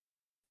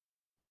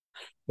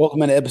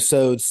Welcome to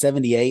episode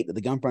 78 of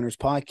the Gump Runners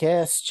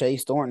podcast.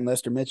 Chase Thornton,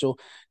 Lester Mitchell,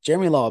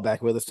 Jeremy Law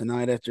back with us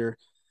tonight after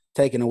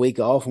taking a week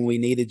off when we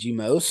needed you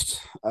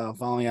most,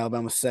 following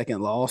Alabama's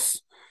second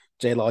loss.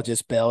 J Law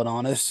just bailed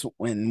on us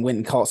when went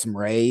and caught some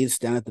rays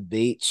down at the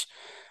beach.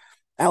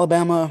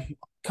 Alabama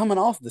coming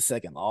off the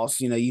second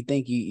loss, you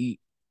think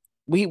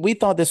we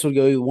thought this would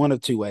go one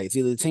of two ways.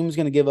 Either the team was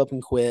going to give up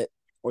and quit,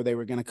 or they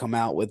were going to come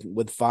out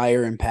with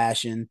fire and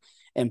passion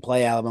and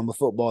play Alabama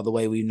football the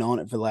way we've known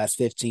it for the last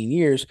 15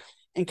 years.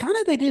 And kind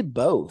of they did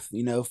both.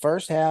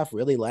 First half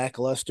really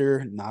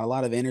lackluster, not a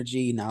lot of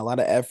energy, not a lot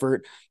of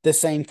effort, the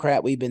same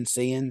crap we've been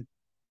seeing.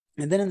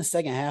 And then in the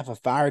second half, a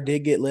fire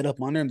did get lit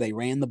up under them. They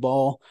ran the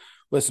ball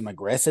with some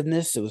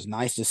aggressiveness. It was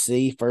nice to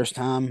see. First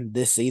time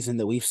this season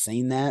that we've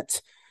seen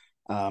that.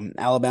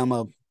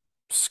 Alabama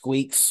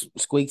squeaks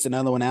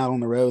another one out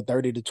on the road,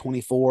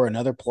 30-24.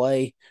 Another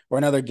play or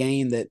another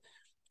game that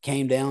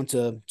came down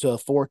to a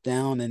fourth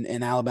down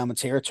in Alabama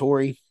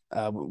territory.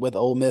 With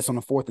Ole Miss on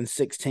a 4th and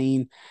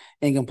 16,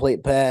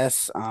 incomplete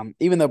pass.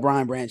 Even though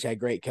Brian Branch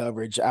had great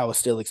coverage, I was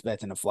still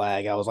expecting a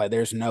flag. I was like,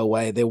 "There's no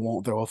way they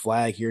won't throw a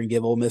flag here and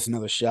give Ole Miss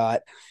another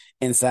shot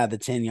inside the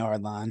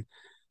 10-yard line."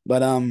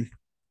 But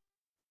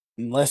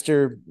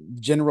Lester,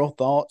 general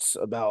thoughts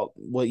about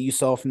what you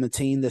saw from the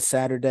team this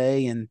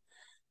Saturday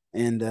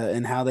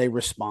and how they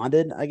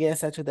responded, I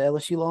guess, after the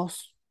LSU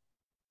loss.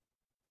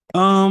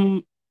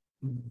 Um,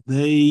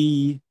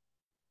 they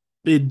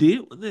they did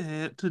what they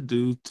had to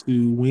do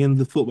to win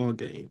the football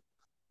game.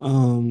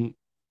 Um,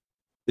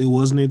 it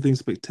wasn't anything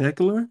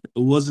spectacular. It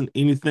wasn't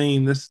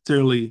anything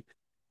necessarily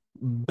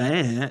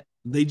bad.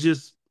 They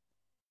just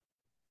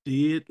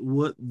did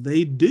what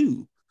they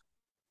do.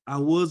 I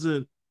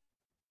wasn't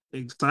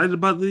excited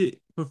about the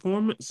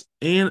performance,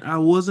 and I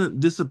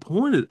wasn't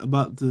disappointed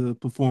about the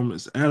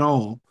performance at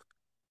all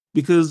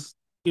because,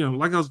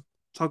 like I was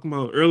talking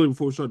about earlier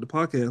before we started the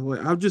podcast,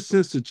 like I've just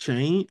sensed a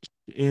change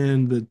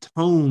in the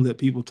tone that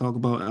people talk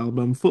about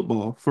Alabama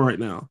football for right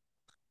now.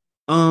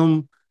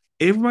 Um,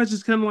 Everybody's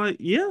just kind of like,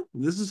 yeah,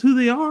 this is who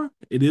they are.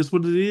 It is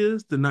what it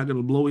is. They're not going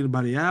to blow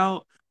anybody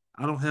out.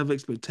 I don't have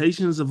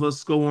expectations of us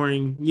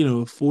scoring,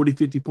 40,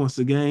 50 points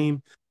a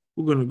game.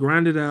 We're going to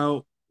grind it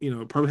out,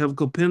 probably have a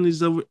couple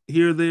penalties over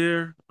here or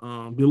there,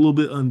 be a little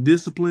bit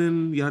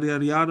undisciplined, yada,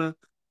 yada, yada.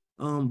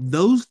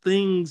 Those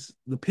things,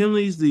 the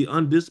penalties, the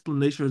undisciplined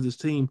nature of this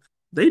team,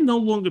 they no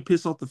longer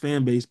piss off the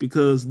fan base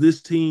because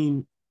this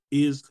team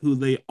is who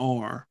they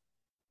are,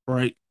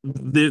 right?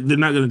 They're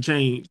not going to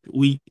change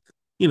week,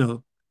 you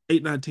know,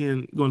 8, 9,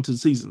 10 going to the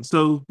season.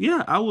 So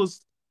yeah, I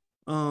was,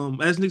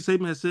 as Nick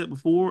Saban has said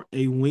before,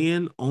 a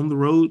win on the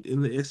road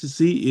in the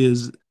SEC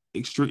is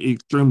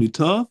extremely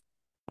tough.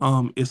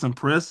 It's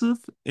impressive,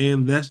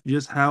 and that's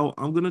just how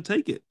I'm going to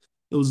take it.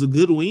 It was a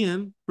good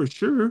win for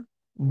sure,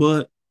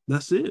 but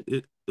that's it.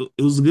 It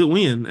was a good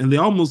win, and they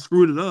almost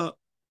screwed it up,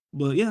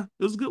 but yeah,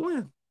 it was a good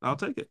win. I'll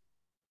take it.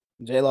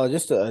 J Law,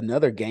 just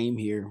another game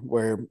here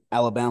where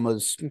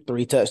Alabama's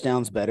 3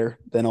 touchdowns better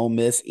than Ole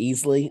Miss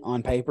easily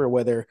on paper.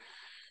 Whether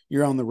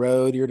you're on the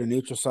road, you're at a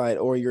neutral site,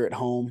 or you're at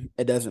home,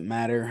 it doesn't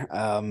matter.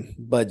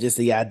 But just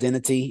the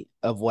identity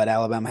of what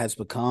Alabama has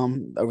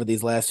become over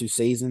these last 2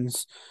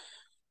 seasons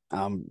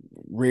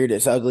reared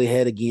its ugly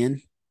head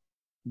again.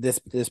 This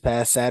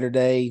past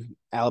Saturday,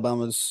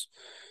 Alabama's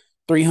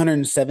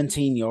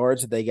 317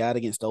 yards that they got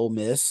against Ole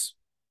Miss.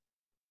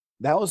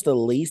 That was the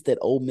least that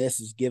Ole Miss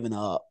has given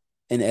up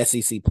in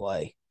SEC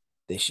play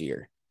this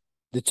year.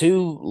 The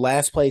two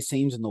last place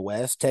teams in the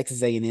West,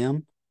 Texas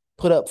A&M,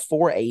 put up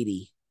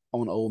 480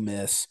 on Ole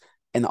Miss,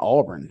 and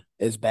Auburn,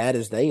 as bad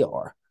as they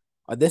are.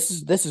 This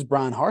is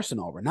Brian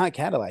Harsin Auburn, not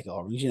Cadillac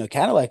Auburn.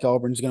 Cadillac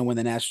Auburn's going to win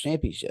the national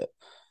championship.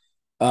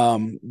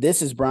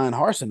 This is Brian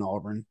Harsin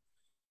Auburn.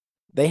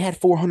 They had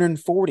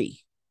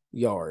 440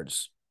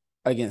 yards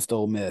against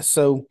Ole Miss.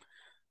 So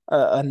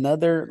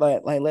another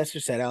like Lester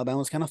said,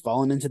 Alabama's kind of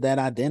fallen into that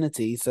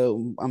identity.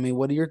 So I mean,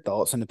 what are your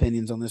thoughts and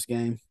opinions on this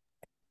game?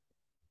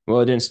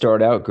 Well, it didn't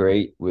start out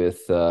great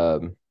with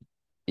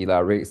Eli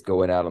Ricks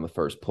going out on the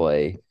first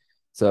play.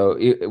 So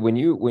when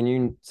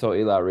you saw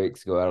Eli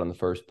Ricks go out on the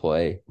first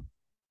play,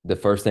 the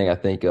first thing I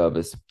think of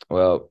is,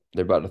 well,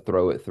 they're about to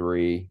throw it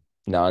three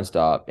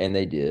nonstop, and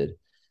they did.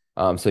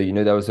 So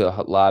that was a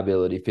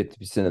liability.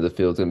 50% of the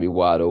field's going to be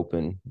wide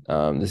open.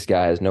 This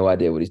guy has no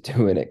idea what he's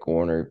doing at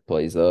corner.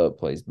 Plays up,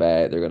 plays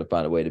back. They're going to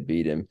find a way to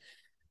beat him.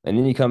 And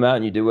then you come out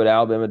and you do what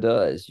Alabama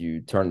does.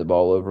 You turn the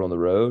ball over on the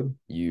road.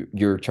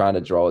 You're trying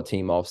to draw a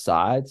team off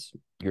sides.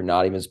 You're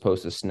not even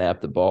supposed to snap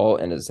the ball.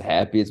 And as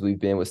happy as we've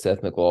been with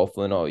Seth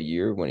McLaughlin all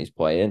year when he's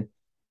playing,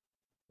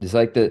 it's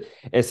like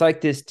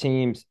this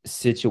team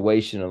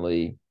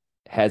situationally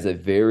has a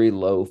very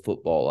low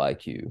football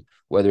IQ.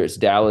 Whether it's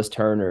Dallas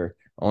Turner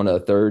on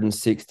a 3rd and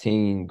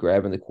 16,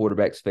 grabbing the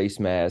quarterback's face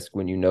mask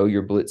when you know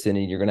you're blitzing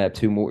and you're going to have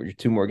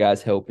two more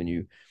guys helping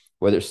you,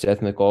 whether it's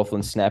Seth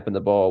McLaughlin snapping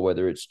the ball,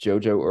 whether it's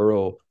JoJo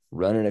Earl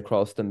running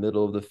across the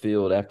middle of the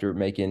field after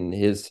making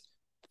his,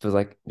 feels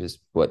like just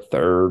what,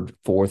 third,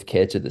 fourth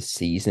catch of the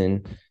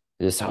season,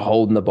 just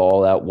holding the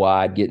ball out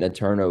wide, getting a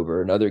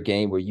turnover. Another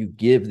game where you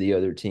give the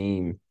other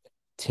team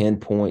 10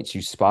 points,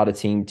 you spot a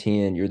team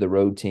 10, you're the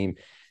road team.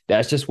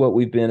 That's just what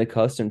we've been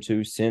accustomed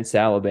to since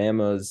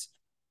Alabama's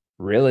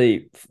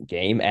really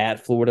game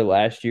at Florida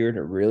last year, and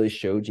it really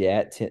showed you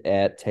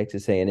at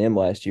Texas A&M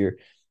last year.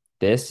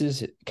 This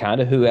is kind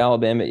of who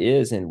Alabama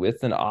is, and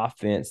with an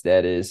offense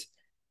that is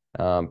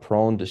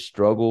prone to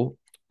struggle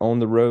on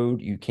the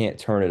road, you can't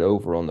turn it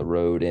over on the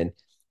road. And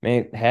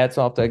man, hats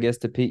off, I guess,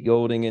 to Pete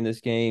Golding in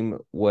this game.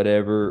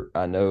 Whatever,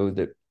 I know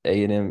that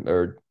A&M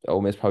or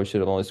Ole Miss probably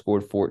should have only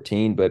scored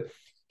 14, but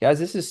guys,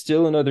 this is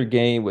still another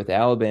game with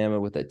Alabama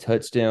with a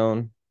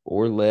touchdown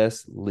or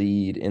less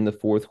lead in the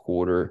fourth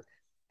quarter,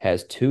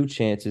 has two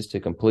chances to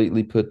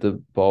completely put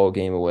the ball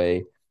game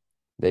away.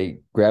 They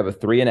grab a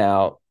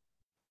 3-and-out.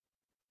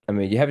 I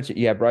mean, you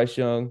have Bryce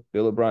Young,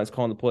 Bill O'Brien's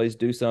calling the plays,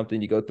 do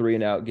something. You go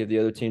 3-and-out, give the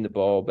other team the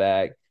ball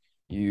back.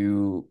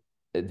 You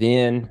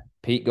then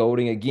Pete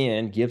Golding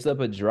again gives up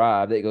a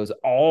drive that goes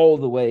all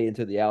the way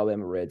into the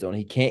Alabama red zone.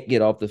 He can't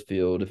get off the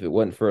field. If it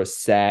wasn't for a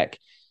sack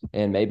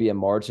and maybe a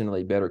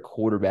marginally better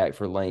quarterback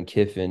for Lane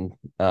Kiffin,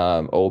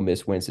 Ole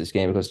Miss wins this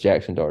game because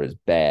Jackson Dart is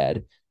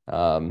bad.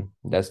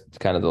 That's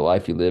kind of the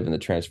life you live in the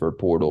transfer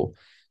portal.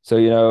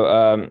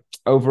 So,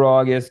 overall,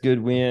 I guess good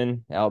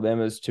win.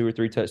 Alabama's 2 or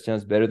 3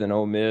 touchdowns better than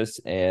Ole Miss,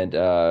 and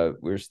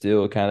we're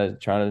still kind of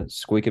trying to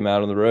squeak him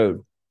out on the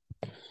road.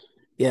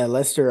 Yeah,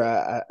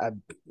 Lester,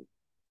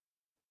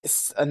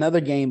 it's another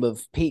game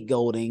of Pete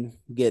Golding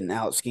getting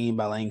out schemed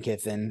by Lane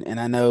Kiffin, and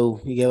I know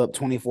he gave up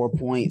 24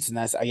 points, and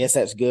I guess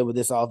that's good with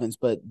this offense.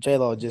 But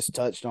J-Law just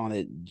touched on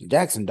it.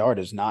 Jackson Dart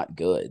is not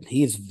good.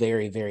 He is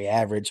very, very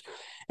average.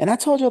 And I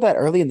told you that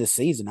early in the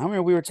season. I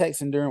remember we were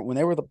texting when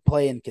they were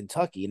playing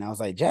Kentucky, and I was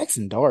like,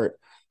 Jackson Dart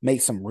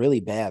makes some really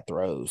bad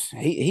throws.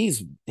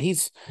 He's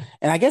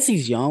and I guess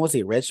he's young. Was he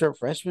a redshirt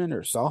freshman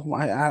or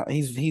sophomore?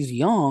 He's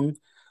young,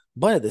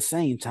 but at the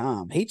same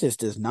time, he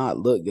just does not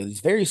look good. He's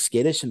very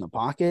skittish in the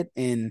pocket,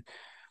 and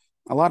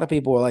a lot of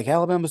people were like,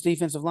 Alabama's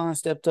defensive line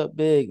stepped up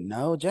big.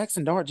 No,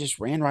 Jackson Dart just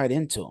ran right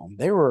into him.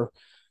 There were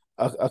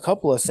a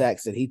couple of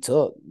sacks that he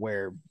took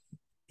where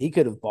he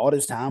could have bought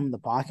his time in the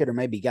pocket or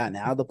maybe gotten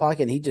out of the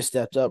pocket, and he just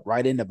stepped up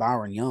right into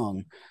Byron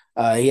Young.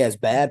 He has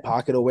bad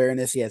pocket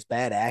awareness. He has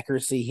bad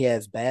accuracy. He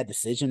has bad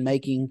decision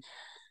making.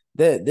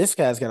 This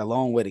guy's got a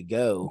long way to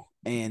go,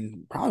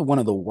 and probably one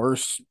of the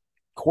worst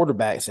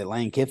quarterbacks that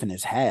Lane Kiffin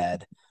has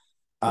had.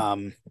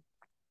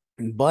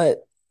 But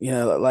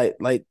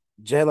like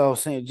J-Lo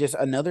was saying, just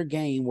another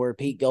game where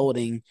Pete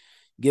Golding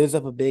gives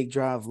up a big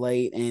drive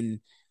late, and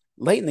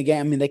late in the game,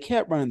 I mean, they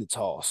kept running the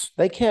toss.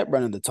 They kept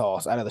running the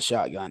toss out of the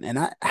shotgun. And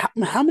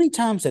how many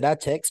times did I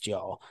text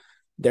y'all?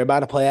 They're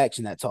about to play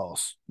action that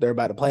toss. They're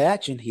about to play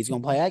action. He's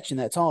going to play action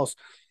that toss.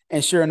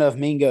 And sure enough,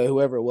 Mingo,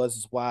 whoever it was,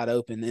 is wide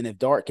open. And if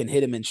Dart can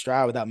hit him in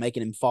stride without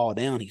making him fall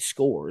down, he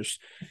scores.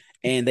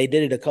 And they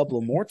did it a couple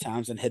of more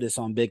times and hit us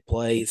on big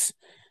plays.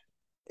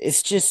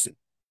 It's just,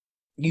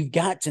 you've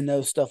got to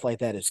know stuff like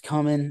that is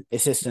coming.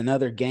 It's just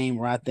another game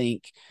where I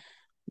think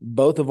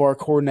both of our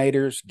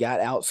coordinators got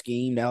out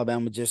schemed.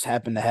 Alabama just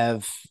happened to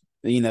have,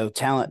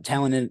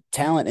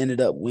 talent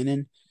ended up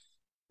winning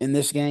in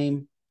this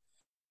game.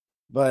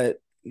 But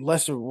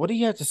Lester, what do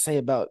you have to say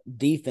about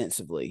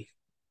defensively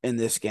in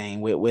this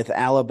game with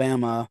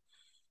Alabama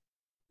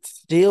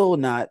still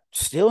not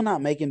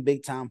making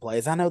big time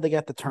plays? I know they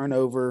got the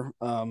turnover,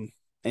 and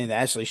it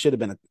actually should have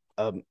been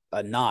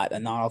a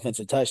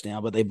non-offensive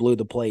touchdown, but they blew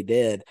the play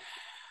dead.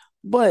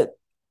 But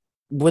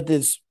with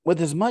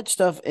as much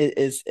stuff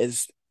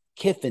as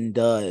Kiffin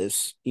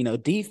does,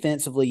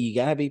 defensively, you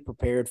got to be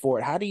prepared for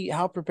it.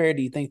 How prepared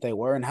do you think they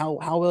were, and how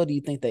well do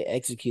you think they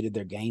executed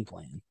their game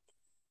plan?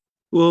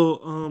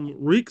 Well,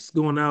 Reeks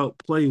going out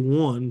play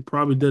one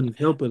probably doesn't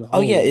help at all.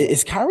 Oh yeah,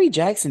 is Kyrie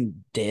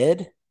Jackson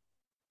dead?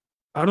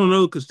 I don't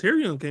know because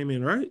Terrion came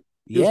in, right?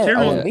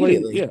 Yeah,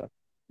 immediately. Yeah.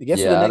 Guess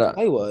who the next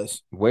play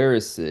was? Where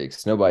is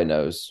 6? Nobody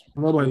knows.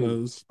 Nobody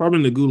knows. Probably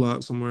in the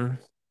gulag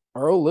somewhere.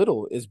 Earl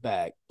Little is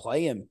back.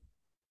 Play him.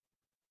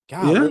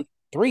 God, yeah.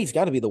 3's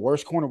got to be the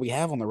worst corner we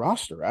have on the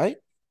roster, right?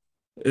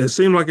 It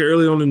seemed like it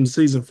early on in the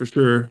season for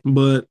sure.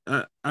 But,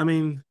 I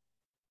mean,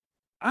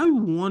 I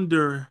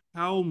wonder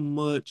how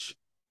much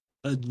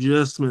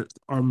adjustments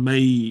are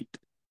made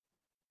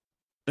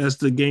as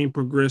the game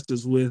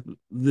progresses with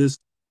this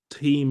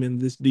team and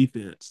this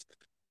defense.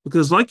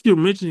 Because like you're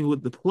mentioning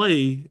with the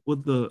play,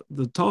 with the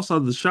toss out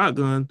of the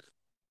shotgun,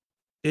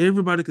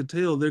 everybody could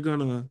tell they're going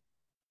to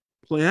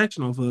play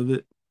action off of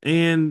it.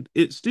 And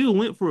it still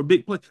went for a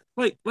big play.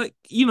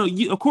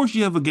 Of course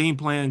you have a game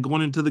plan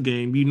going into the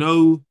game.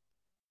 You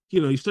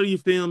study your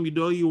film, you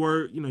do all your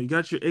work, you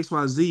got your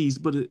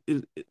XYZs, but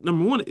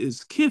number one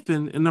is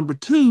Kiffin, and number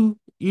two,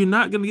 you're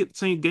not going to get the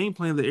same game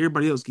plan that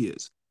everybody else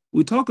gets.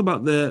 We talk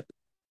about that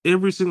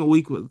every single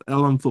week with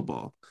Alabama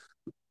football.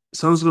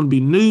 Something's going to be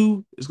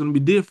new, it's going to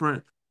be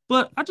different,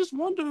 but I just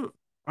wonder,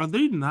 are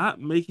they not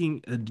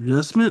making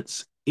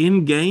adjustments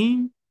in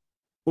game,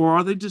 or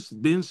are they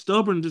just being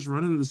stubborn, just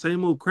running the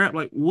same old crap?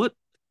 Like you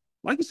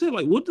said,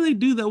 what did they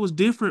do that was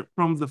different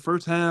from the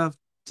first half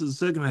to the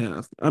second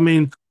half? I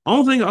mean,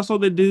 only thing I saw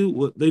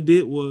what they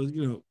did was,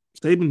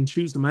 Saban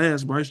shoots some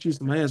ass, Bryce shoots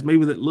some ass.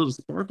 Maybe that little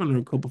spark under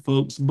a couple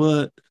folks,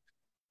 but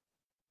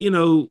you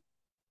know,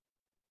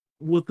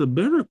 with a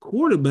better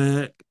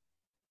quarterback,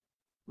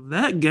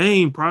 that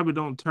game probably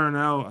don't turn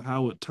out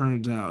how it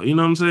turns out. You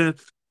know what I'm saying?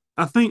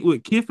 I think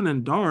with Kiffin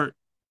and Dart,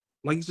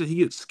 like you said, he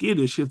gets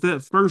skittish. If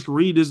that first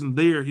read isn't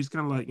there, he's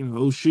kind of like,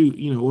 oh shoot,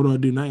 what do I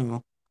do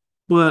now?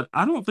 But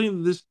I don't think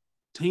that this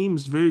team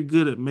is very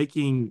good at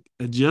making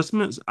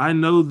adjustments. I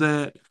know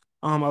that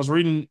I was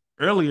reading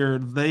earlier,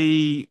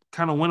 they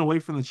kind of went away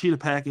from the cheetah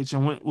package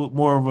and went with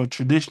more of a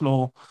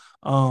traditional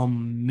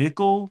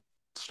nickel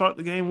to start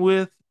the game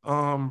with,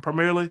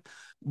 primarily.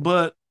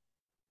 But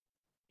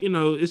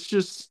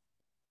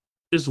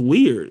it's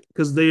weird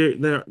because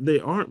they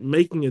aren't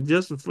making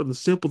adjustments for the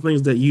simple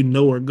things that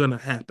are gonna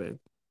happen.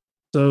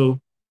 So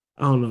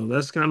I don't know.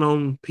 That's kind of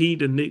on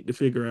Pete and Nick to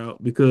figure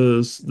out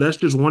because that's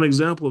just one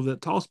example of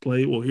that toss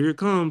play. Well, here it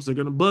comes. They're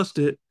gonna bust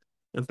it,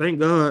 and thank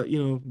God,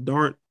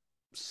 Dart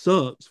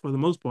sucks for the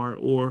most part,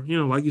 or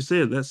like you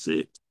said, that's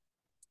it.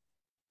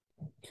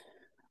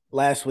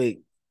 Last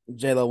week,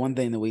 J-Lo, one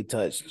thing that we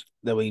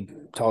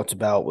talked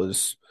about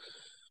was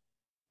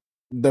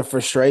the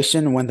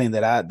frustration. One thing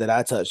that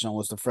I touched on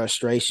was the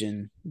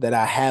frustration that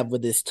I have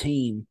with this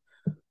team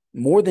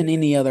more than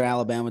any other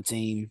Alabama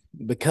team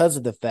because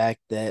of the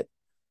fact that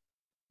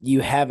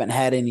you haven't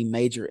had any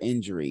major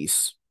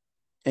injuries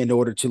in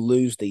order to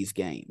lose these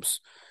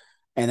games.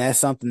 And that's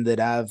something that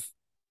I've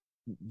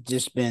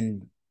just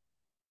been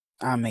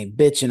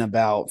bitching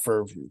about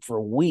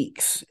for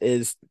weeks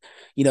is,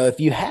 if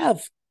you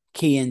have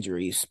key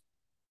injuries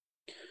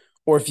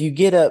or if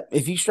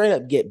you straight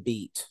up get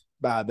beat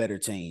by a better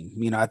team,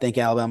 I think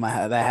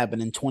Alabama, that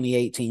happened in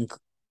 2018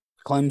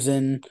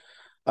 Clemson,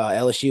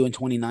 LSU in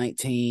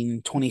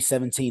 2019,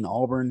 2017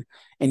 Auburn,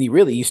 and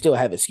you still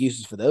have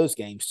excuses for those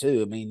games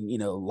too. I mean,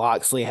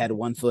 Loxley had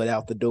one foot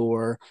out the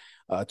door.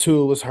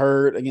 Tua was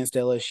hurt against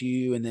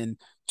LSU, and then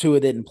Tua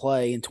didn't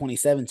play in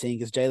 2017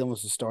 because Jalen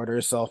was the starter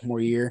his sophomore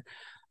year.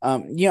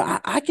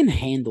 I can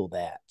handle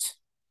that.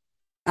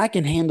 I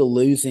can handle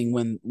losing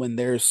when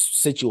there's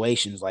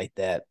situations like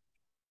that,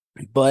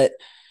 but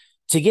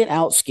to get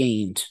out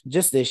schemed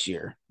just this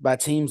year by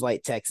teams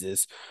like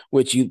Texas,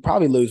 which you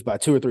probably lose by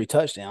 2 or 3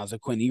 touchdowns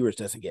if Quinn Ewers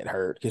doesn't get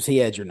hurt because he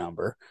had your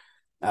number.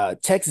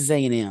 Texas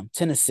A&M,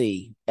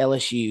 Tennessee,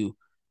 LSU,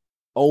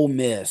 Ole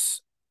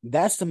Miss.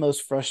 That's the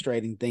most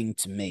frustrating thing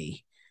to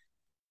me.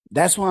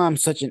 That's why I'm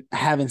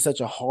having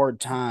such a hard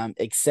time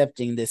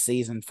accepting this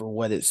season for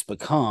what it's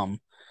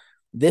become.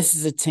 This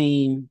is a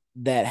team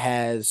that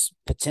has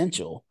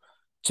potential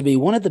to be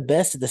one of the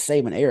best of the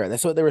Saban era.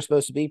 That's what they were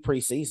supposed to be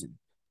preseason.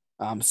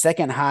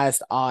 Second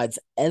highest odds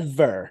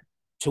ever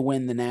to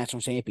win the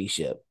national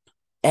championship.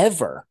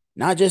 Ever.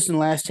 Not just in the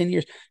last 10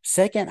 years.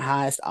 Second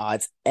highest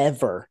odds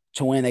ever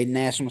to win a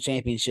national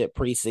championship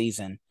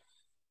preseason.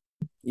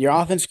 Your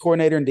offense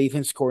coordinator and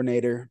defense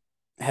coordinator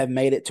have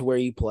made it to where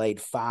you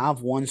played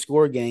 5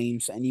 one-score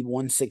games and you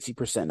won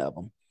 60% of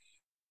them.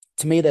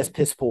 To me, that's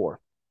piss poor.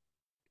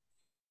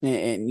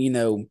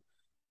 And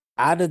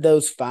out of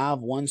those 5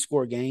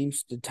 one-score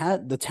games, the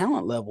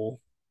talent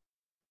level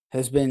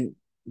has been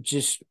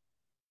just –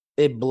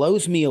 it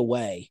blows me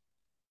away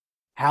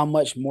how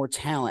much more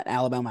talent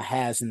Alabama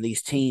has in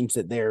these teams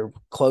that they're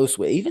close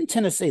with. Even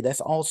Tennessee,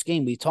 that's all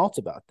scheme. We talked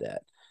about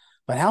that.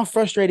 But how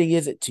frustrating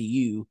is it to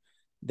you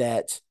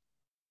that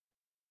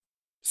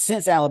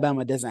since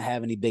Alabama doesn't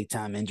have any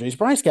big-time injuries,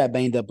 Bryce got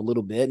banged up a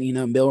little bit.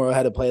 Milroe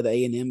had to play the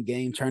A&M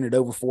game, turn it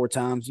over 4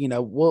 times.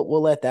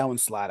 We'll let that one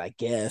slide, I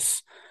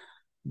guess.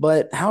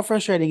 But how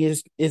frustrating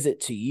is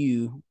it to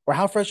you, or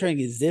how frustrating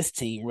is this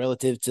team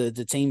relative to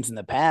teams in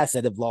the past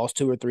that have lost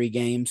 2 or 3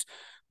 games,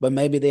 but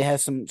maybe they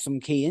had some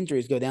key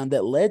injuries go down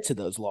that led to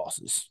those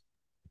losses?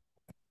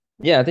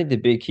 Yeah, I think the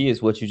big key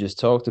is what you just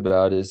talked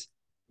about is,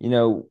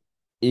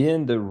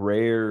 in the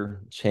rare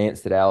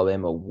chance that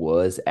Alabama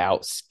was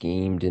out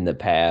schemed in the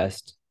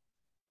past,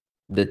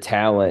 the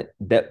talent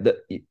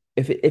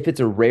if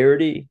it's a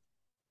rarity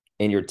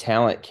and your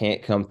talent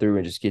can't come through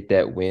and just get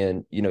that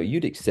win,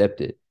 you'd accept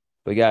it.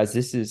 But guys,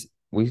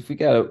 we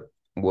got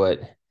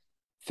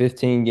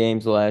 15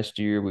 games last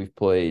year. We've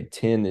played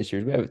 10 this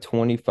year. We have a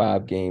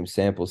 25 game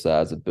sample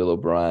size of Bill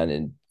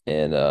O'Brien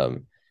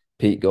and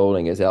Pete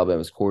Golding as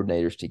Alabama's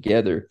coordinators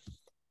together.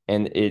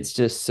 And it's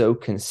just so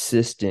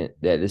consistent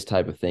that this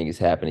type of thing is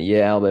happening.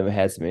 Yeah, Alabama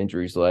had some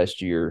injuries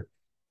last year,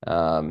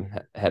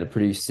 had a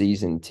pretty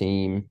seasoned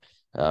team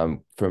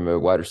from a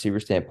wide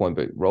receiver standpoint,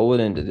 but roll it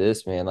into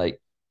this, man,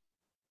 like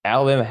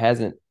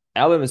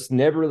Alabama's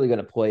never really going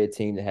to play a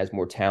team that has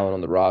more talent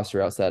on the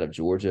roster outside of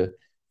Georgia,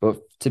 but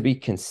to be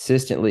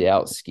consistently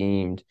out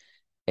schemed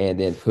and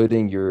then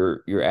putting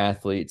your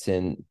athletes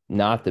in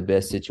not the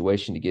best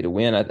situation to get a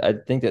win, I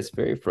think that's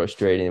very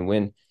frustrating.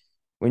 And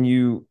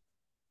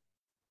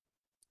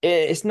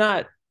it's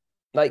not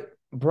like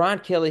Brian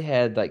Kelly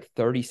had like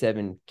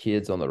 37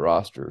 kids on the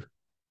roster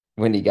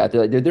when he got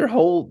there. Like their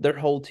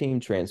whole team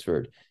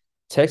transferred.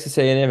 Texas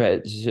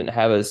A&M shouldn't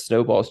have a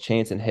snowball's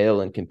chance in hell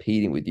in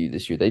competing with you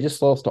this year. They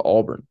just lost to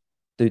Auburn.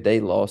 Dude,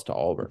 they lost to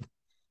Auburn.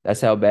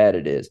 That's how bad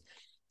it is.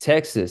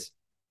 Texas,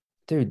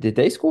 dude, did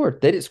they score?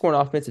 They didn't score an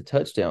offensive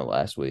touchdown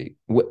last week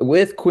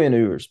with Quinn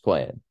Ewers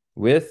playing,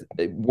 with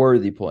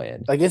Worthy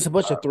playing. Against a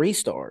bunch of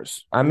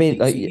 3-stars I from mean,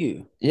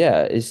 TCU.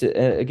 yeah, it's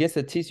against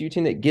a TCU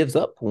team that gives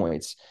up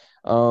points.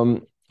 Ole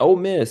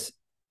Miss,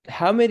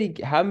 how many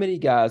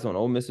guys on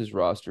Ole Miss's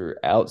roster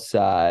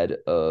outside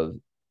of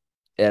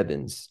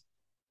Evans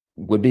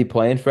would be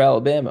playing for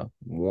Alabama?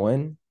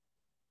 One,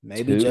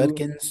 Maybe two,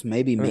 Judkins,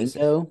 maybe I mean,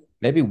 Mingo.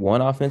 maybe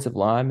one offensive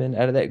lineman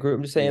out of that group.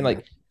 I'm just saying, Yeah.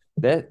 like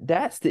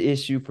that's the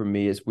issue for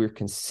me is we're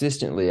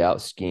consistently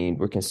out schemed.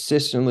 We're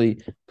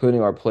consistently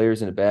putting our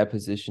players in a bad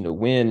position to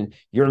win.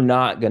 You're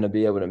not going to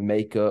be able to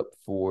make up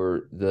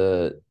for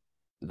the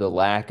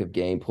lack of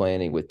game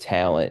planning with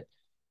talent,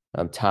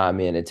 time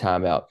in and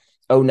time out.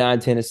 09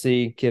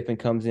 Tennessee, Kiffin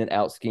comes in,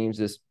 out schemes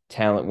this,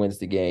 talent wins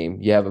the game.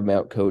 You have a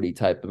Mount Cody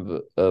type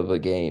of a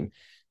game.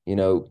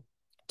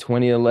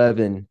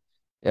 2011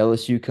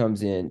 LSU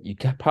comes in.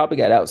 Probably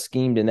got out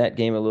schemed in that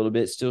game a little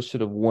bit. Still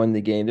should have won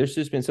the game. There's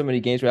just been so many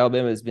games where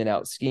Alabama has been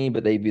out schemed,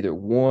 but they've either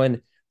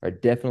won or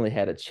definitely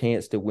had a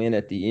chance to win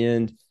at the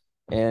end.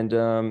 And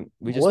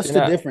What's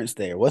the difference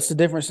there? What's the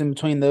difference in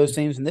between those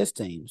teams and this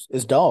team's?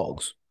 It's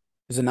dogs,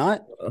 is it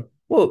not?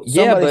 Well,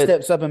 somebody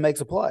steps up and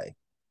makes a play.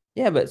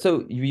 Yeah, but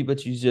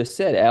you just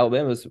said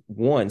Alabama's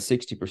won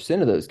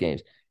 60% of those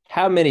games.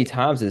 How many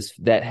times has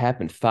that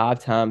happened?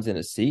 5 times in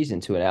a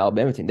season to an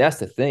Alabama team. That's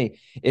the thing.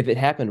 If it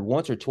happened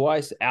once or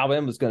twice,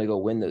 Alabama's going to go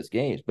win those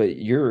games. But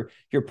your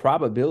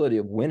probability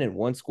of winning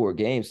 1-score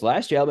games.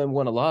 Last year, Alabama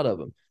won a lot of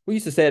them. We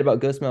used to say it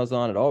about Gus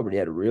Malzahn at Auburn. He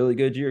had a really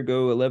good year,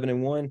 go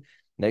 11-1.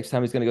 Next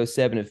time he's going to go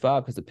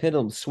 7-5 because the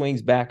pendulum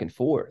swings back and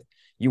forth.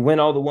 You win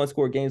all the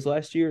 1-score games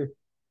last year,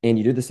 and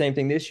you do the same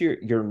thing this year,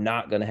 you're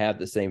not going to have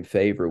the same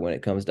favor when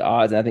it comes to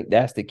odds. And I think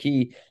that's the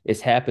key.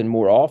 It's happened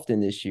more often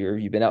this year.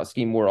 You've been out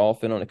schemed more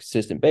often on a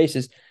consistent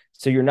basis.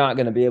 So you're not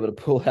going to be able to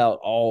pull out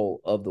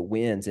all of the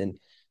wins. And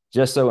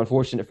just so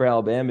unfortunate for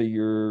Alabama,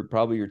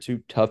 probably your 2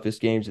 toughest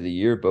games of the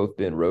year, both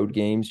been road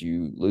games.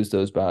 You lose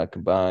those by a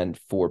combined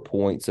 4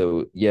 points.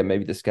 So, yeah,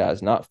 maybe the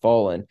sky's not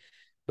falling.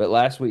 But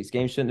last week's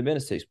game shouldn't have been a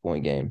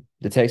 6-point game.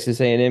 The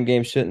Texas A&M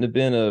game shouldn't have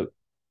been a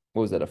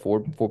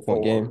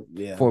 4-point game?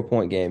 Yeah.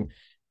 4-point game.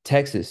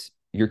 Texas,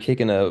 you're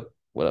kicking a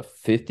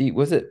 50?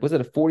 Was it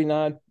a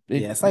 49?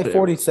 Yeah, it's like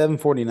 47,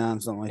 49,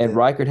 something like that. And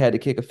Reichert had to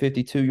kick a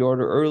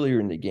 52-yarder earlier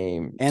in the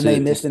game. And they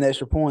missed an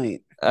extra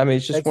point. I mean,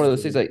 it's just one of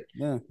those things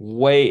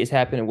it's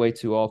happening way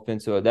too often.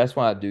 So that's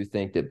why I do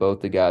think that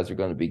both the guys are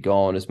going to be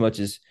gone. As much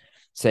as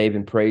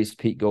Saban praised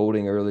Pete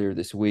Golding earlier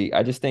this week,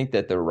 I just think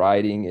that the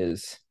writing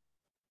is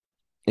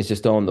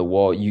just on the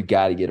wall. You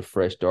got to get a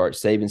fresh start.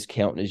 Saban's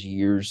counting his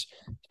years.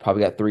 He's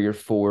probably got 3 or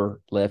 4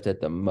 left at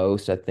the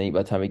most, I think,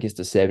 by the time he gets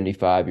to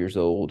 75 years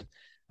old.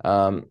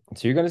 So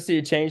you're going to see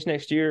a change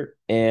next year.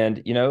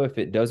 And, if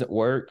it doesn't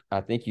work,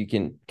 I think you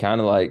can kind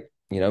of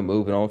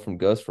moving on from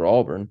Gus for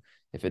Auburn.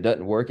 If it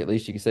doesn't work, at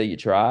least you can say you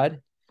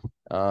tried.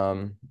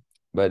 But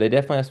they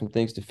definitely have some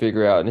things to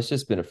figure out. And it's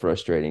just been a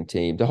frustrating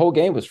team. The whole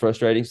game was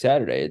frustrating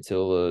Saturday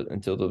until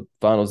the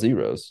final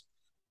zeros.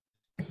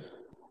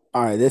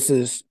 All right,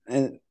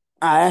 and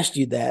I asked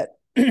you that,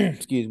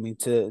 excuse me,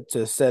 to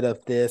set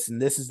up this,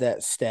 and this is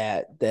that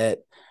stat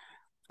that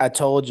I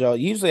told y'all.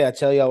 Usually I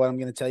tell y'all what I'm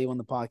going to tell you on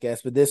the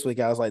podcast, but this week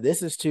I was like,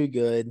 this is too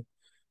good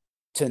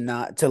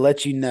to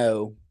let you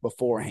know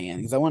beforehand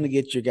because I want to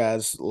get your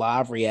guys'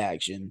 live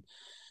reaction.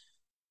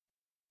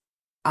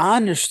 I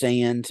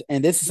understand,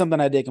 and this is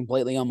something I did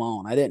completely on my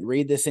own. I didn't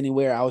read this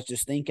anywhere. I was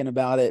just thinking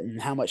about it and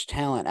how much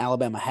talent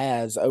Alabama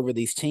has over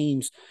these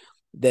teams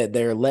that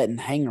they're letting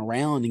hang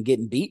around and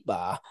getting beat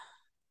by.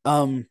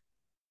 I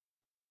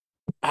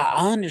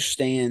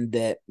understand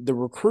that the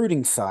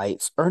recruiting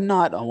sites are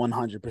not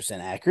 100%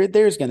 accurate.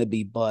 There's going to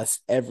be busts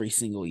every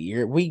single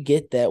year. We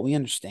get that. We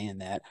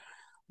understand that.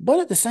 But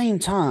at the same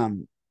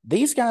time,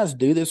 these guys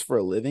do this for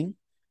a living.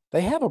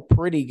 They have a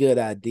pretty good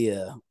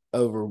idea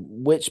over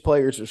which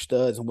players are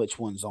studs and which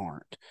ones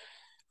aren't.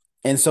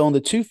 And so on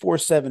the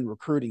 247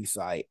 recruiting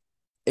site,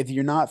 if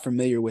you're not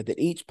familiar with it,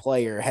 each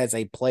player has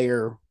a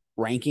player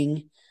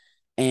ranking,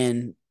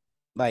 and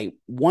like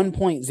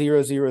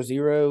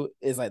 1.000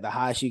 is like the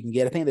highest you can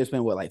get. I think there's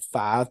been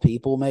 5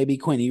 people, maybe.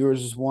 Quinn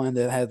Ewers is one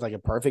that has like a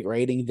perfect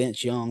rating.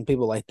 Vince Young,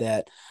 people like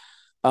that.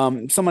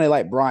 Somebody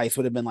like Bryce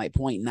would have been like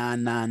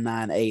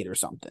 0.9998 or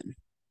something.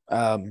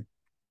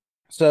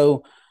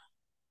 So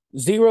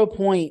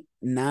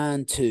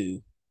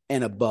 0.92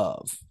 and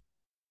above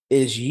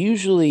is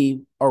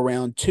usually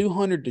around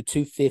 200 to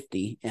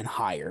 250 and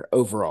higher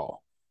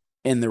overall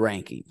in the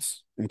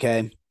rankings.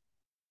 Okay.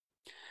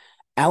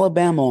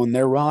 Alabama on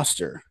their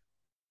roster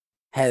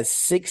has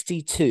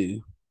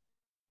 62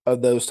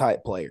 of those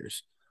type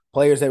players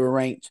that were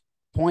ranked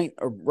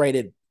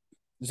rated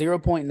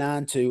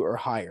 0.92 or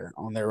higher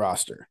on their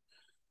roster.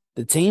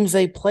 The teams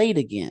they played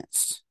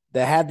against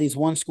that had these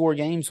 1-score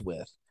games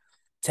with,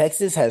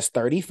 Texas has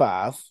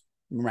 35.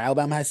 Remember,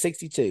 Alabama has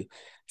 62.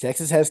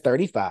 Texas has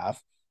 35.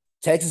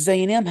 Texas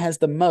A&M has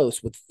the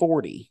most with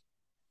 40.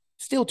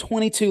 Still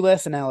 22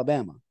 less than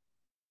Alabama.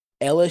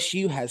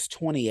 LSU has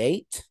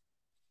 28.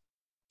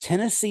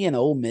 Tennessee and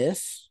Ole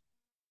Miss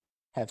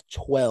have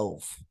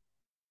 12.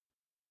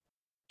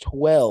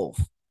 12.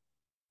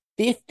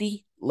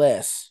 50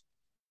 less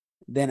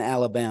than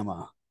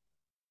Alabama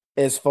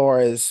as far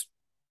as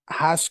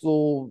high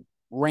school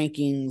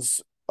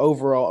rankings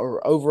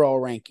overall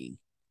ranking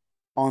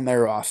on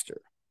their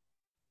roster.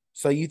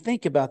 So you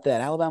think about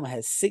that. Alabama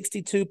has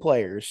 62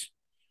 players,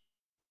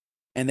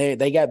 and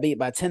they got beat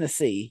by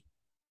Tennessee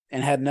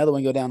and had another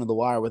one go down to the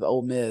wire with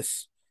Ole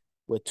Miss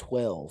with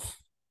 12.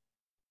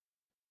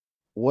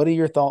 What are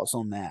your thoughts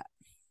on that?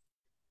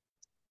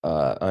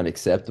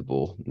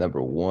 Unacceptable.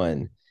 Number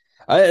one.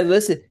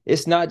 Listen,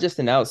 it's not just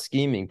an out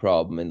scheming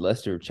problem, and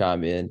Lester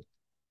chime in.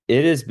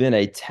 It has been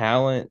a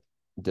talent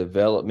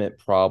development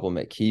problem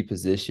at key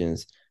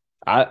positions.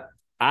 I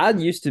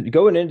used to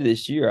going into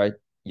this year,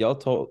 y'all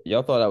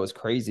thought I was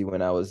crazy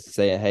when I was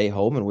saying, hey,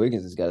 Holman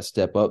Wiggins has got to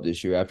step up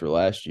this year after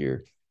last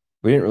year.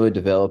 We didn't really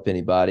develop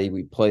anybody.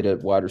 We played a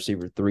wide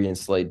receiver 3 in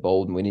Slade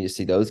Bolden. We need to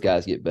see those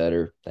guys get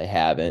better. They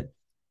haven't.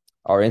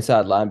 Our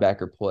inside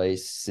linebacker play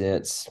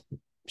since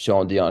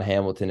Sean Dion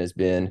Hamilton has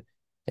been.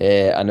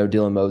 I know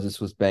Dylan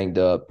Moses was banged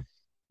up.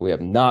 We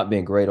have not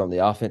been great on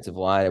the offensive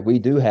line. And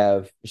we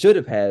should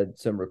have had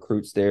some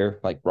recruits there,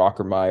 like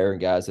Rockermeyer and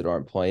guys that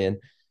aren't playing.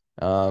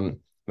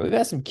 We've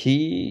had some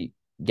key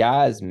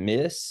guys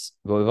miss,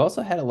 but we've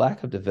also had a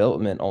lack of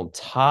development on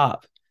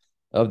top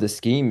of the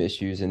scheme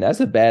issues, and that's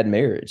a bad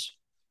marriage.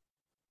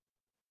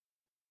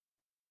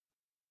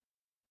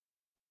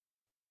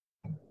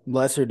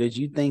 Lesser, did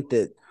you think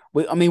that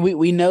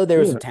we know there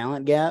was Yeah. a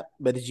talent gap,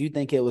 but did you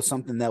think it was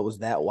something that was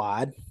that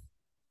wide?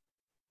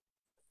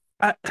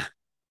 I,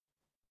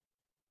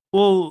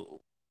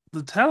 well,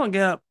 the talent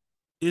gap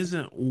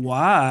isn't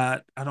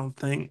wide, I don't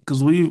think,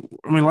 because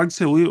like I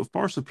said, we were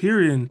far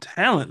superior in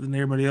talent than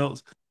everybody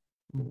else.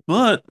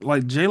 But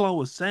like J Law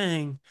was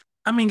saying,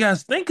 I mean,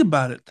 guys, think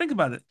about it. Think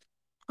about it.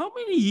 How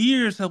many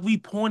years have we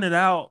pointed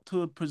out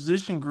to a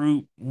position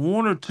group,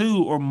 one or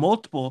two or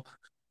multiple,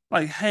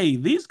 like, hey,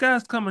 these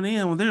guys coming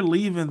in, when they're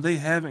leaving, they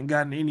haven't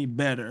gotten any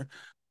better.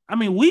 I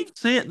mean, we've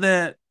said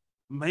that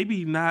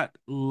maybe not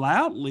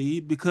loudly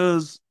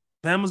because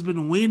Bama's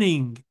been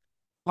winning.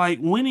 Like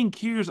winning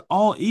cures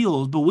all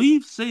ills, but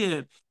we've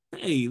said,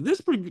 hey, this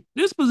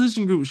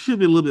position group should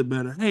be a little bit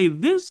better. Hey,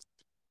 this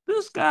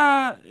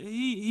guy,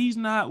 he's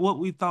not what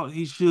we thought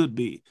he should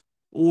be.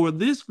 Or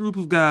this group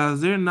of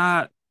guys, they're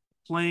not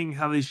playing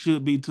how they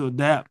should be to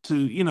adapt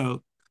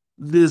to,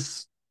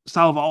 this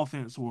style of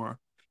offense or,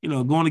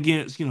 going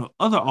against,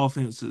 other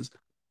offenses.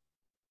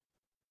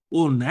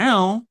 Well,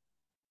 now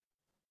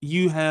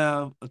you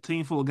have a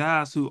team full of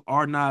guys who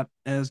are not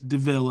as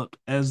developed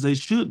as they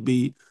should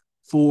be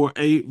for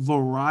a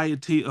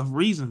variety of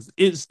reasons.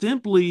 It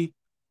simply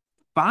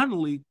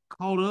finally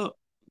caught up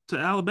to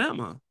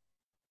Alabama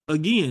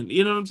again.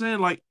 You know what I'm saying?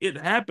 Like it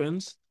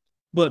happens,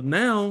 but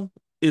now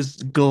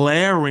it's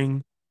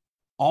glaring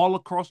all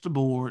across the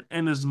board,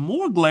 and it's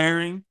more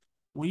glaring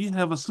when you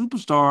have a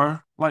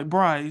superstar like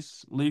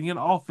Bryce leading an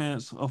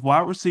offense of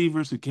wide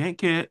receivers who can't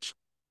catch,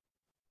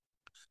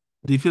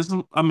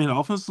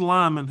 offensive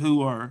linemen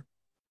who are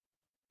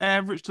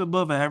average to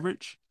above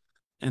average,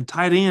 and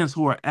tight ends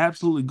who are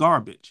absolutely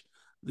garbage.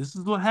 This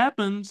is what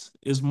happens.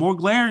 Is more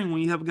glaring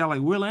when you have a guy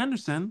like Will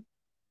Anderson,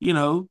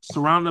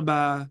 surrounded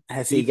by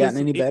Has he gotten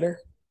defensive. any better?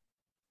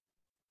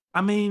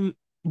 I mean,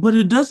 but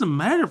it doesn't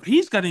matter if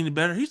he's got any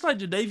better. He's like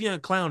Jadeveon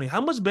Clowney.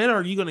 How much better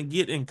are you going to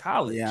get in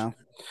college? Yeah.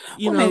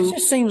 You Well, man, it know,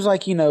 just seems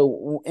like, in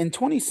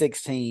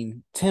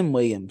 2016, Tim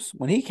Williams,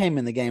 when he came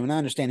in the game, and I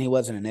understand he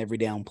wasn't an every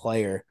down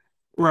player,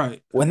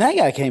 right. when that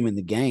guy came in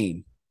the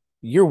game,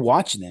 you're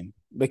watching him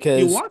You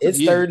because watch it, it's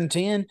yeah. 3rd and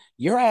 10,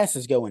 your ass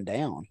is going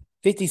down.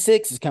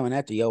 56 is coming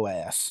after your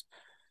ass.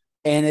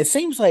 And it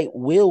seems like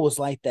Will was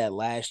like that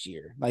last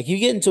year. Like you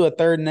get into a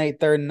 3rd and 8,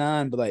 3rd and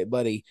 9, but like,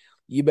 buddy,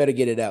 you better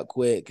get it out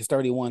quick because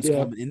 31's Yeah,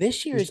 coming. And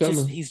this year he's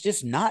coming. he's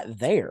just not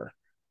there.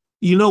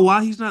 You know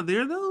why he's not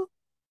there though?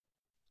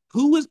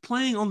 Who is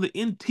playing on the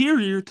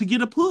interior to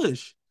get a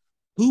push?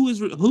 Who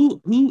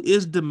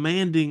is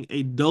demanding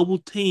a double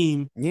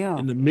team Yeah,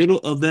 in the middle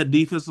of that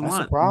defensive that's a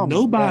line? problem.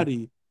 Yeah.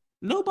 Nobody.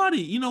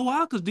 Nobody. You know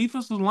why? Because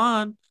defensive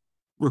line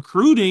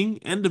recruiting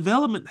and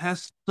development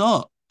has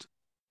sucked.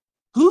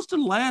 Who's the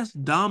last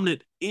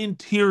dominant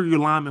interior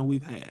lineman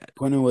we've had?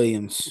 Quentin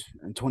Williams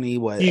in 20,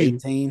 what, You.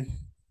 18?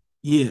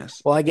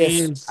 Yes. Well, I guess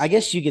And I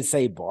guess you could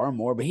say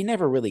Barmore, but he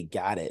never really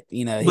got it.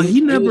 but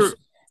he never.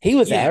 He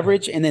was Yeah.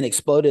 average and then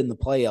exploded in the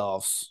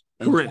playoffs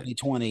in Correct.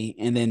 2020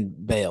 and then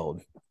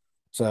bailed.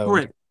 So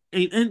Correct.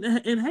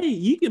 And hey,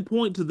 you can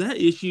point to that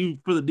issue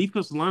for the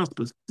defensive line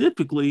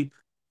specifically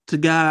to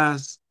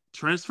guys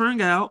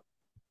transferring out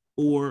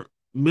or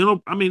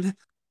middle. I mean,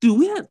 dude,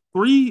 we had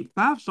 3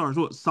 5 stars.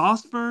 What,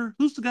 Sosper?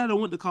 Who's the guy that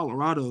went to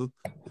Colorado?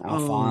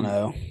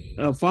 Alfano.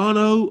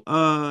 Alfano.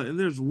 And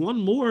there's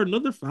one more,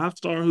 another 5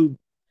 star who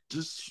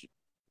just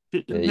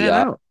didn't pan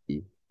Yeah. out.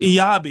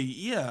 Iyabi,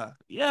 yeah, I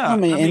yeah.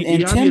 mean, I mean,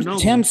 and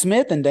Iyabi Tim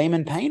Smith and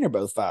Damon Payne are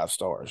both 5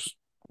 stars.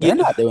 They're yeah,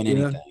 not doing yeah,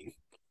 anything.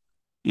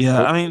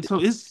 yeah. I mean, so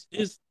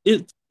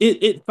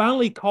it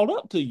finally caught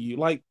up to you.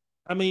 Like,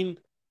 I mean,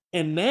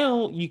 And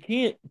now you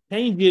can't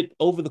change it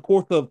over the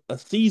course of a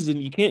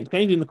season. You can't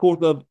change it in the course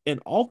of an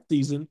off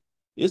season.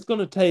 It's going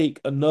to take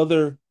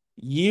another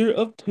year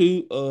of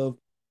two of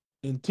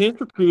intense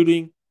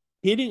recruiting,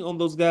 hitting on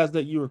those guys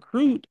that you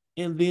recruit,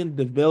 and then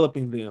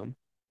developing them.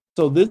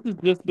 So this has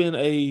just been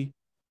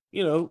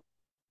you know,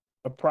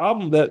 a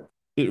problem that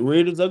it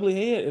reared its ugly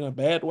head in a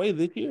bad way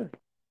this year.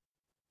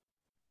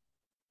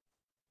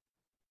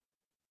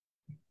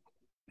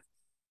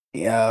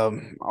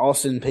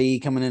 Austin P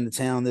coming into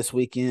town this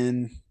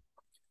weekend.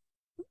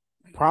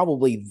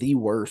 Probably the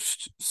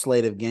worst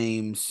slate of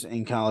games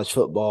in college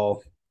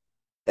football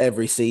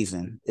every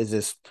season. Is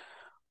this?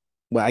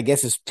 Well, I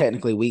guess it's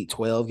technically week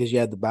 12 because you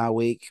had the bye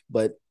week,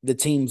 but the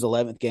team's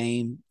 11th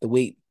game, the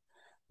week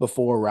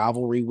before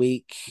rivalry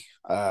week,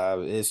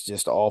 it's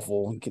just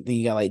awful. Then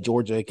you got like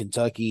Georgia,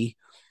 Kentucky.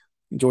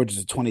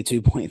 Georgia's a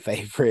 22-point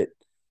favorite.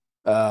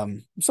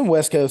 Some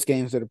West Coast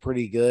games that are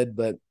pretty good,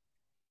 but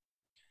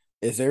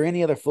is there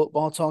any other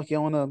football talk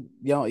y'all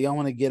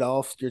want to get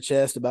off your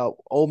chest about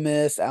Ole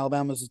Miss,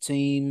 Alabama's a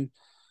team,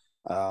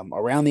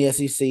 around the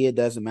SEC? It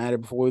doesn't matter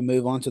before we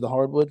move on to the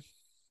hardwood.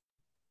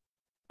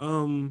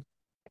 Um,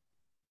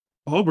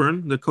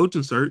 Auburn, the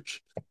coaching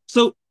search.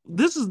 So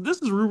this is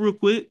real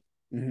quick.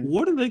 Mm-hmm.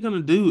 What are they going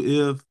to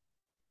do if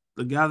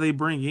the guy they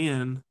bring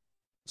in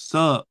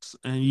sucks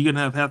and you're going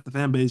to have half the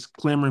fan base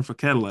clamoring for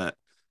Cadillac?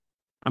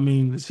 I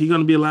mean, is he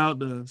going to be allowed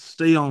to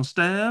stay on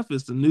staff?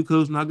 Is the new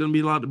coach not going to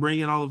be allowed to bring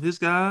in all of his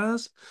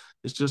guys?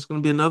 It's just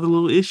going to be another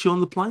little issue on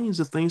the plains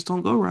if things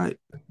don't go right.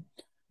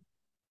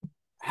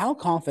 How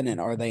confident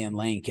are they in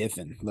Lane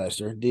Kiffin,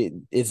 Lester?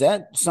 Is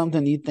that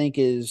something you think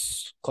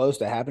is close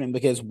to happening?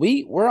 Because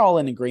we're all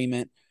in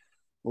agreement.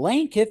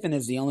 Lane Kiffin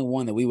is the only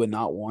one that we would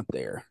not want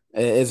there.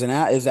 As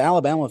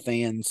Alabama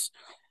fans,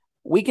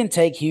 we can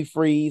take Hugh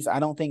Freeze. I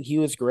don't think he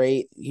was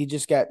great. He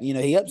just got,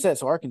 he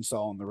upsets Arkansas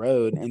on the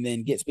road and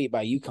then gets beat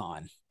by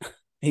UConn.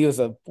 He was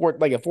like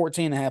a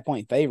 14.5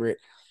 point favorite,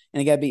 and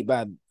he got beat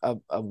by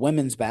a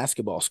women's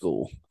basketball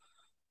school.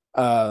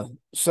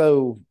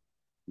 So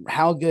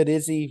how good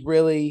is he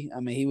really? I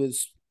mean, he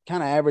was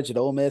kind of average at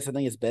Ole Miss. I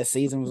think his best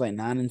season was like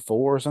 9-4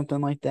 or something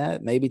like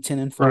that, maybe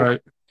 10-4.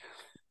 Right.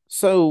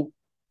 So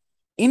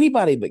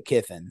anybody but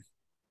Kiffin.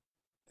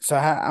 So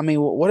I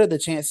mean, what are the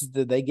chances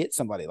that they get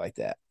somebody like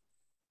that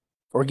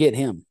or get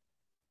him?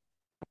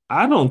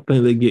 I don't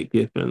think they get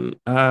Kiffin.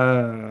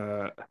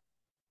 I'll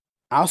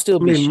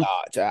still I be mean,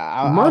 shocked.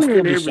 I'll money still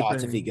ain't be shocked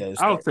if he everything. goes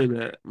I'll there. say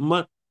that.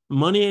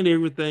 Money ain't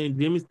everything.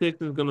 Jimmy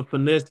Sexton's gonna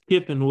finesse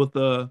Kiffin with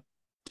a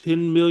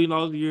 $10 million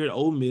a year at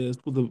Ole Miss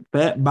with a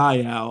fat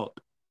buyout.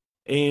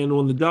 And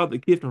when the job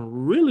that Kiffin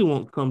really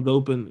wants comes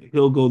open,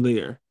 he'll go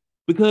there.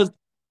 Because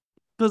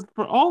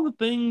for all the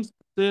things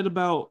said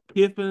about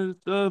Kiffin and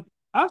stuff,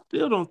 I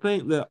still don't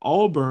think that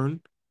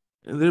Auburn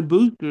and their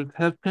boosters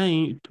have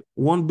changed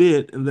one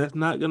bit, and that's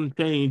not going to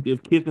change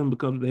if Kiffin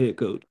becomes the head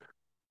coach.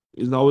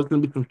 There's always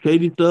going to be some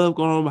shady stuff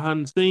going on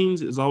behind the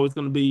scenes. It's always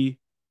going to be,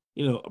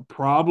 a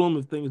problem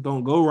if things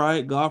don't go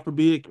right. God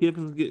forbid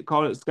Kiffin get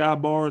caught at Sky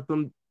Bar or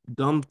some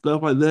dumb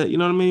stuff like that. You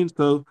know what I mean?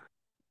 So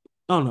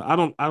I don't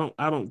know.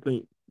 I don't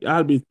think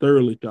I'd be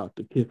thoroughly shocked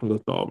if Kiffin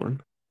goes to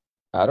Auburn.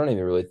 I don't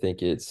even really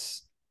think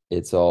it's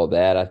all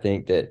that. I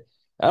think that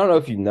I don't know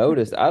if you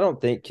noticed. I don't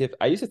think Kiff.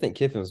 I used to think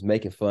Kiffin was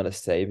making fun of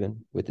Saban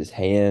with his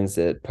hands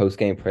at post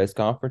game press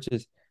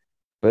conferences,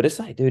 but it's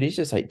like, dude, he's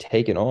just like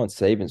taking on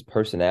Saban's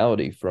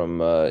personality from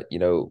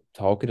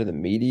talking to the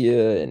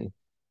media and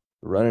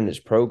running his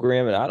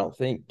program. And I don't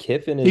think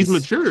Kiffin He's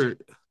is.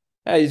 matured.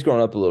 He's grown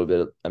up a little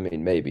bit. I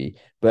mean, maybe,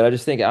 but I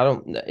just think I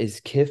don't.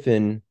 Is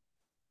Kiffin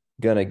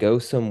gonna go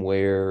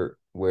somewhere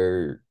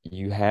where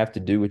you have to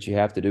do what you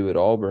have to do at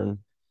Auburn,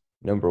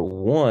 number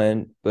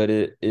one, but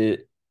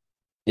it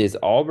is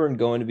Auburn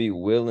going to be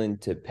willing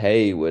to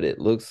pay what it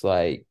looks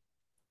like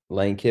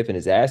Lane Kiffin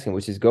is asking,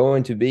 which is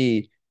going to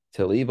be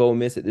to leave Ole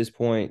Miss at this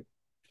point,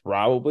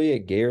 probably a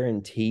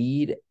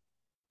guaranteed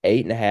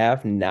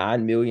 8.5,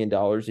 $9 million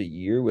a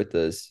year with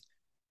this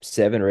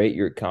 7 or 8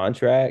 year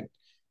contract.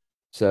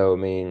 So I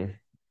mean,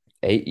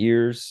 8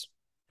 years,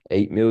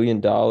 $8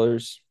 million.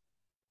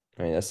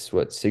 I mean, that's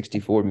what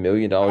 $64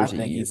 million I a think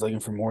year. he's looking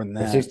for more than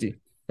Or that. 60.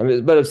 I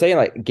mean, but I'm saying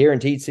like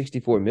guaranteed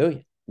 64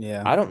 million.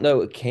 Yeah. I don't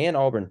know. Can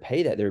Auburn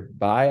pay that? Their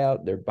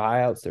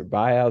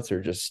buyouts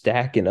are just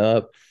stacking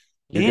up.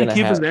 You're And gonna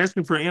Kiffin's have,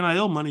 asking for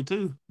NIL money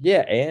too.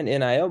 yeah, and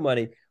NIL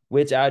money,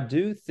 which I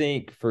do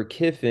think for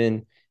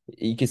Kiffin,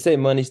 you could say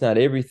money's not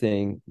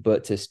everything,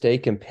 but to stay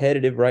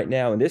competitive right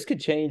now, and this could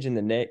change in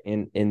the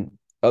in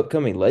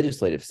upcoming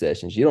legislative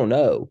sessions. You don't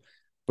know.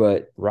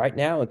 But right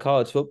now in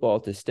college football,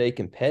 to stay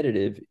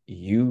competitive,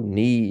 you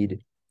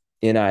need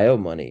NIL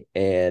money.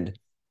 And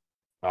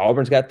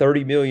Auburn's got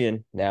 30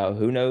 million. Now,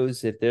 who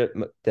knows if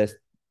that's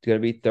going to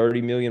be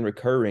 30 million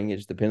recurring. It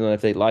just depends on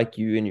if they like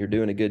you and you're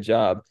doing a good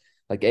job.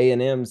 Like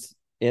A&M's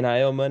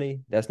NIL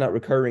money, that's not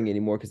recurring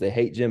anymore because they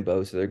hate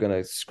Jimbo. So they're going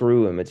to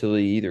screw him until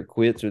he either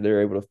quits or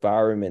they're able to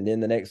fire him. And then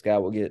the next guy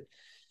will get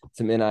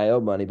some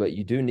NIL money. But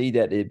you do need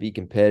that to be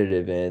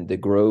competitive. And the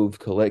Grove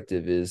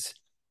Collective is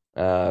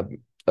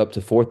up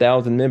to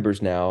 4,000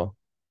 members now.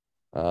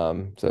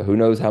 So who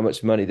knows how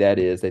much money that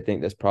is? They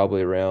think that's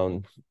probably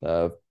around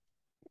 $4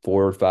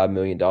 or $5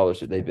 million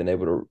that they've been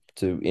able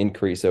to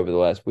increase over the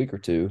last week or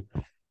two.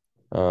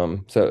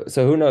 So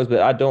who knows?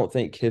 But I don't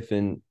think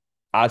Kiffin.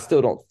 I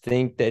still don't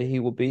think that he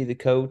will be the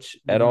coach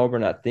at Mhm.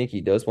 Auburn. I think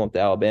he does want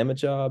the Alabama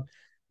job.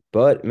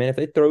 But man, if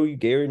they throw you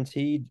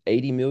guaranteed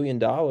 $80 million,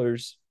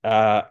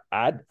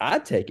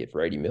 I'd take it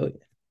for 80 million.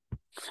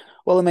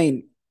 Well, I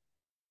mean,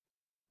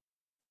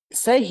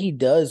 say he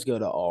does go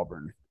to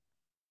Auburn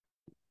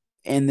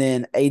and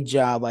then a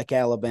job like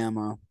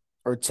Alabama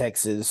or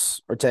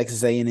Texas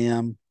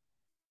A&M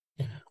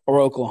or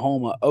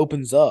Oklahoma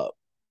opens up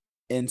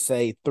in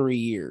say 3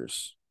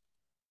 years.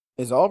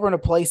 Is Auburn a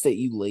place that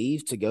you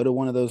leave to go to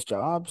one of those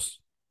jobs?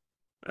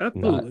 Not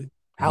Absolutely.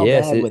 How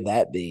yes, bad it would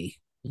that be?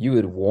 you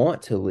would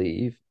want to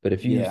leave, but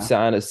if you Yeah,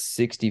 sign a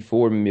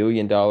 $64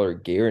 million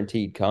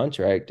guaranteed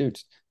contract, dude,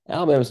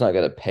 Alabama's not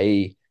going to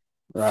pay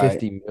right.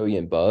 50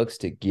 million bucks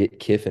to get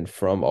Kiffin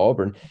from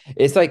Auburn.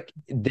 It's like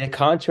the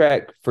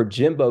contract for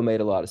Jimbo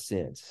made a lot of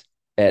sense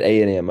at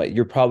A&M. Like,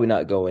 you're probably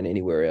not going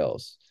anywhere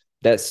else.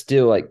 That's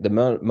still like the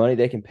money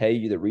they can pay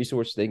you, the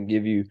resources they can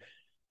give you,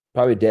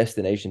 probably a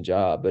destination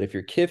job. But if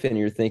you're Kiffin,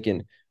 you're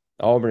thinking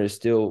Auburn is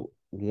still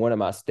one of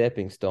my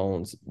stepping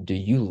stones. Do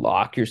you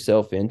lock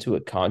yourself into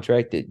a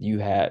contract that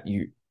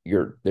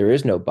you're there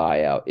is no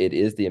buyout? It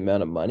is the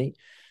amount of money.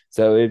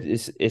 So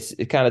it's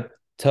kind of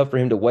tough for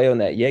him to weigh on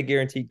that. Yeah,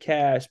 guaranteed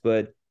cash,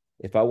 but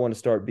if I want to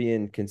start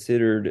being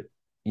considered,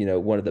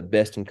 one of the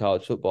best in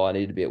college football, I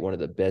need to be at one of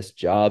the best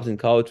jobs in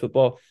college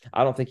football.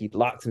 I don't think he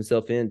locks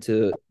himself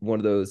into one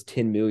of those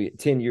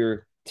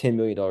 10-year, $10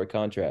 million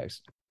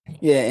contracts.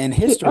 Yeah, and Yeah,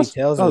 history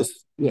tells oh, us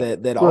yeah.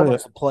 that Go ahead.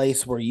 Auburn's a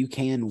place where you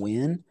can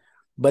win,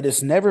 but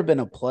it's never been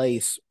a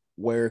place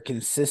where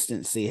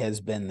consistency has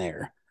been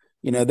there.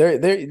 They're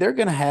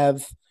going to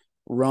have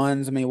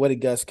runs. I mean, what did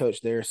Gus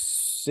coach there?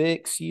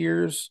 6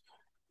 years,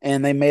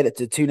 and they made it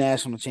to two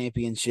national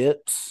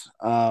championships.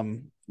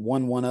 Won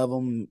one of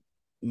them,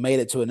 made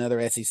it to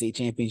another SEC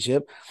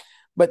championship.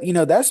 But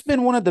that's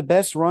been one of the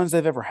best runs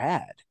they've ever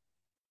had.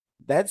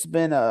 That's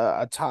been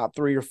a top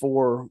 3 or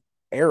 4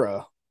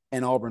 era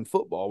in Auburn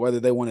football,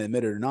 whether they want to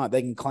admit it or not.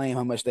 They can claim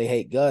how much they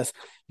hate Gus.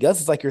 Gus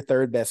is like your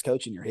third best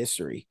coach in your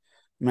history.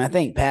 I mean, I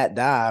think Pat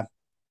Dye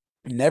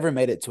never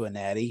made it to a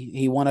natty.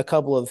 He won a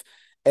couple of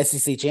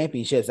SEC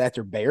championships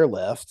after Bear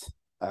left.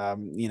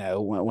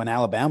 When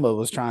Alabama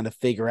was trying to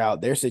figure out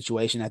their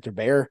situation after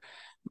Bear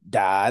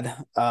died.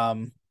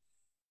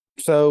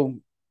 So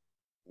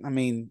I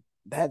mean,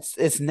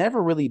 it's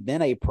never really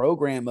been a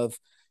program of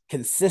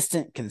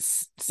consistent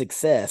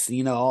success.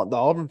 The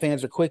Auburn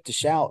fans are quick to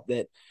shout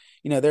that,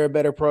 they're a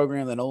better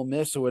program than Ole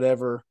Miss or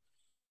whatever.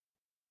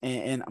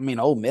 And I mean,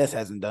 Ole Miss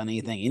hasn't done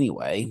anything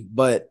anyway,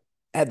 but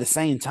at the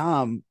same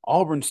time,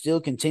 Auburn still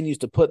continues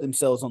to put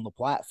themselves on the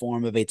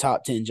platform of a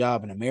top 10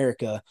 job in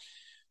America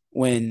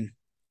when,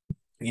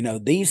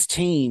 these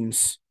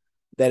teams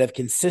that have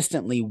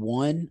consistently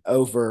won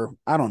over,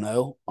 I don't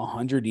know,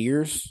 100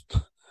 years.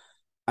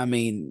 I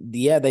mean,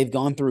 yeah, they've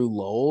gone through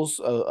lulls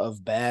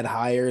of bad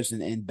hires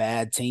and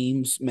bad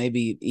teams,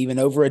 maybe even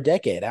over a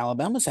decade.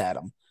 Alabama's had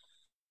them.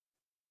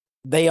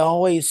 They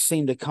always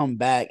seem to come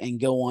back and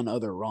go on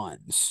other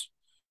runs.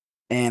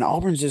 And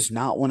Auburn's just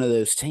not one of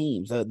those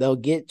teams. They'll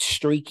get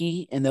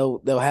streaky and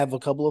they'll have a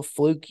couple of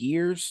fluke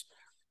years,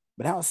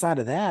 but outside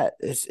of that,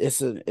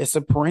 it's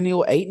a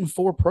perennial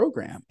 8-4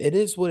 program. It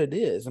is what it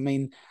is. I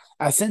mean,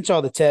 I sent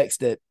y'all the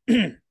text that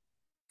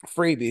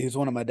Freebie, who's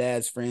one of my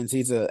dad's friends,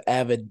 he's an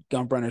avid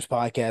Gump Runners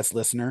podcast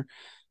listener.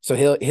 So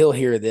he'll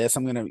hear this.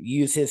 I'm gonna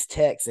use his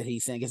text that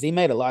he sent because he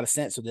made a lot of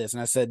sense with this.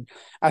 And I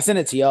sent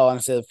it to y'all and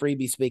I said,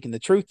 Freebie speaking the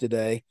truth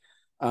today.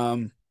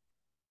 Um,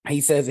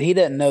 he says he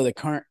doesn't know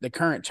the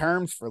current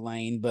terms for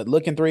Lane, but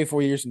looking 3 or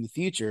 4 years in the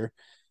future,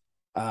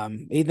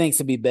 he thinks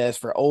it'd be best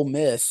for Ole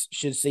Miss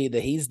should see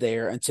that he's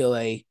there until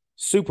a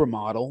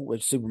supermodel,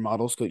 which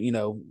supermodels could,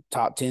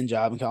 top 10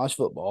 job in college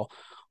football,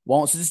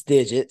 wants his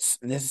digits.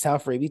 And this is how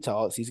Freebie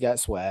talks. He's got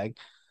swag.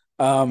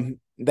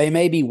 They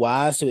may be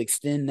wise to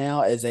extend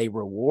now as a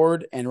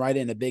reward and write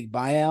in a big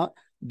buyout.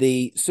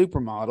 The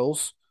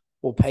supermodels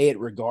will pay it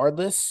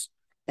regardless,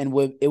 and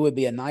it would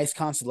be a nice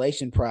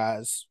consolation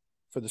prize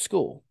for the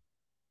school.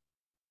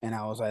 And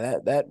I was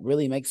like, that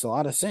really makes a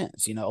lot of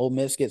sense. Ole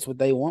Miss gets what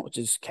they want, which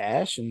is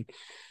cash, and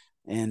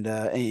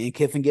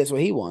Kiffin gets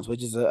what he wants,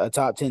 which is a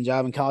top 10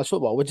 job in college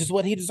football, which is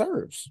what he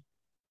deserves.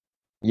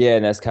 Yeah,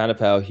 and that's kind of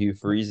how Hugh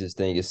Freeze's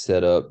thing is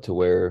set up to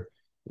where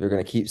they're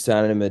going to keep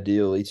signing him a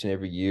deal each and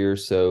every year.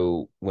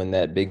 So when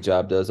that big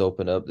job does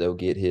open up,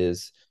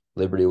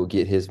 Liberty will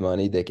get his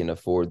money. They can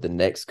afford the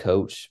next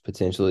coach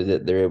potentially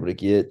that they're able to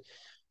get.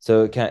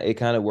 So it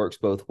kind of works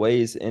both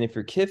ways. And if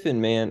you're Kiffin,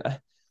 man,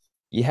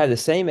 you have the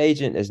same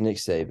agent as Nick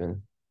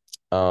Saban.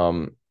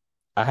 Um,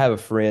 I have a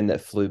friend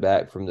that flew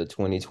back from the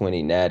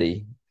 2020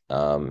 Natty,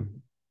 and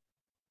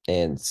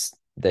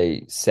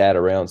they sat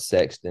around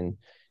Sexton,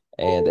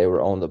 and they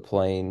were on the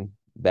plane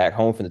back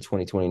home from the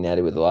 2020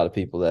 Natty with a lot of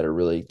people that are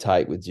really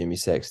tight with Jimmy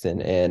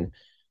Sexton, and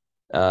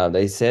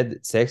they said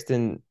that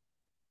Sexton,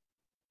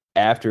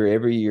 after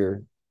every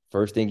year,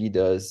 first thing he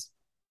does,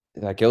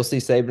 like he'll see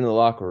Saban in the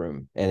locker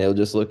room and he'll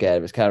just look at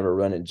him. It's kind of a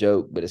running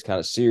joke, but it's kind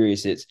of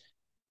serious. It's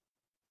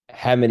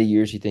how many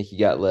years you think you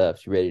got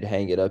left? You ready to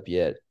hang it up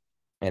yet?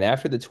 And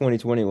after the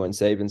 2021,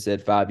 Saban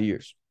said 5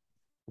 years.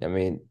 I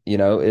mean,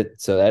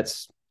 so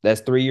that's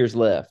 3 years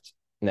left.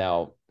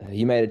 Now,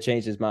 he may have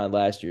changed his mind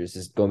last year. This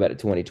is going back to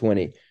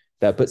 2020.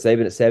 That put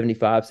Saban at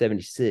 75,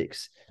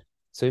 76.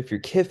 So if you're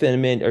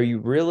Kiffin, man, are you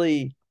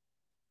going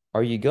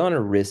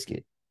to risk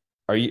it?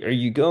 Are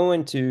you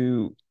going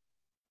to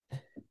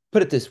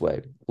put it this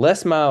way?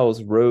 Les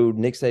Miles rode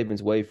Nick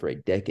Saban's way for a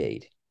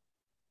decade.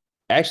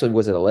 Actually,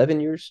 was it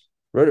 11 years?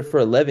 Rode it for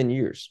 11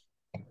 years.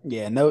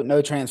 Yeah,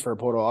 no transfer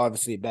portal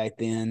obviously back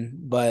then,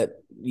 but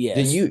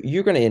yes.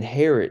 You're going to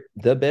inherit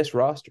the best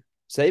roster.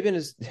 Saban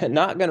is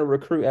not going to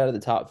recruit out of the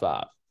top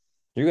 5.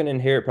 You're going to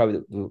inherit probably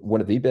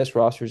one of the best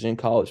rosters in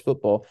college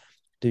football.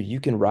 Dude,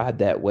 you can ride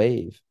that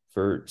wave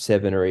for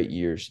 7 or 8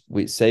 years.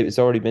 It's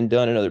already been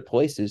done in other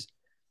places.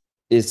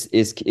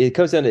 It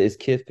comes down to, is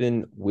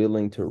Kiffin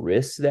willing to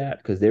risk that?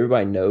 Because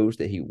everybody knows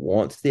that he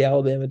wants the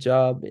Alabama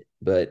job,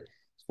 but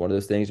it's one of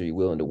those things. Are you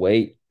willing to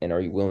wait, and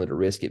are you willing to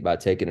risk it by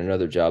taking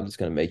another job that's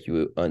going to make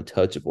you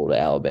untouchable to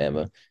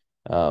Alabama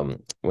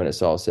when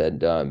it's all said and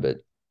done? But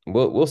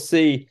we'll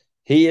see.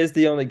 He is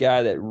the only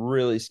guy that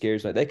really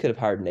scares me. They could have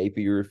hired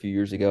Napier a few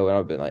years ago, and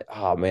I've been like,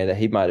 oh man, that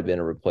he might have been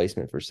a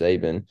replacement for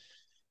Saban.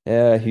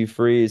 Yeah, Hugh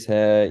Freeze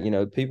had,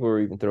 people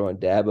were even throwing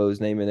Dabo's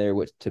name in there,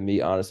 which to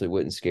me honestly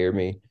wouldn't scare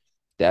me.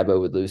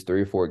 Dabo would lose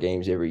 3 or 4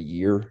 games every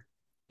year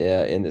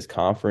in this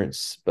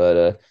conference.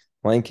 But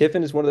Lane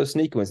Kiffin is one of those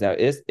sneaky ones. Now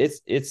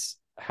it's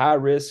high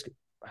risk,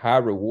 high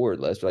reward,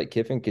 Lester. Like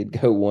Kiffin could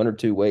go one or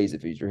two ways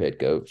if he's your head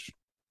coach.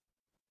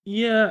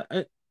 Yeah,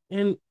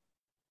 and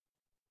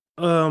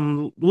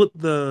with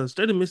the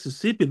state of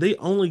Mississippi, they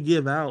only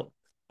give out,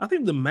 I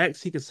think the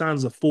max he can sign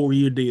is a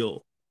 4-year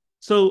deal.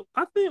 So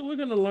I think we're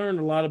gonna learn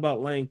a lot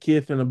about Lane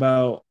Kiffin,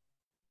 about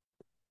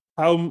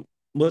how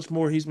much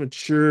more he's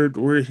matured,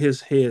 where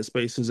his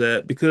headspace is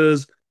at.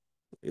 Because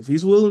if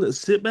he's willing to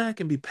sit back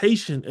and be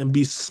patient and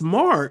be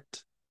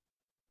smart,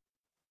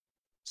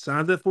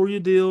 sign that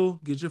 4-year deal,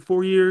 get your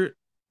 4-year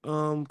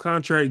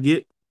contract,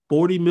 get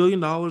 $40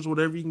 million,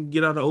 whatever you can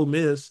get out of Ole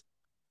Miss.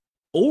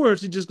 Or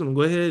is he just going to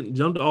go ahead and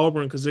jump to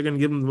Auburn because they're going to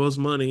give him the most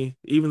money,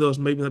 even though it's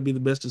maybe not be the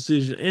best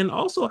decision? And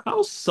also,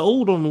 how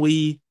sold on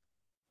we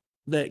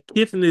that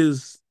Kiffin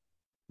is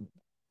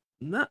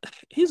not?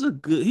 He's a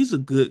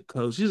good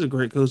coach. He's a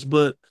great coach,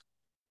 but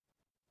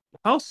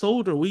how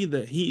sold are we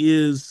that he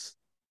is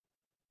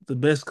the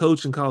best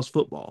coach in college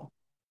football,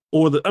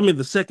 or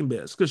the second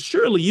best? Because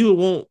surely you would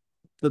want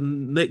the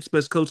next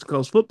best coach in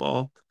college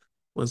football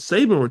when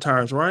Saban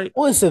retires, right?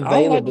 Well, it's I would like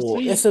to available.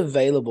 see, It's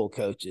available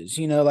coaches.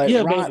 Like yeah,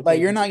 Ryan, available like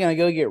you're coaches. not going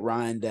to go get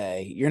Ryan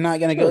Day. You're not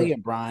going to go Sure.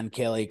 get Brian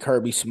Kelly,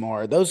 Kirby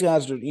Smart. Those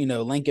guys are,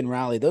 Lincoln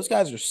Riley. Those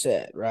guys are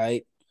set,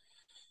 right?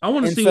 I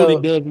want to And see what he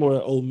so, does more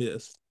at Ole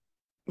Miss.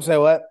 say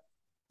what?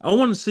 I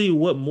want to see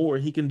what more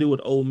he can do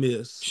with Ole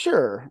Miss.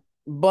 Sure.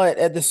 But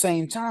at the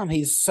same time,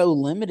 he's so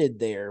limited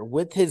there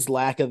with his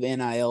lack of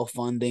NIL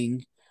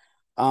funding.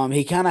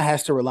 He kind of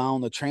has to rely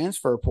on the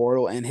transfer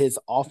portal and his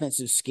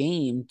offensive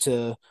scheme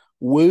to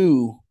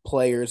woo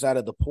players out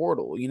of the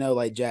portal,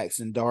 like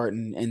Jackson Dart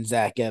and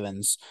Zach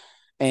Evans.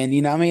 And,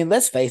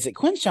 let's face it,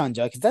 Quinshon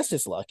Judkins, that's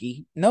just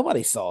lucky.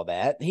 Nobody saw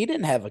that. He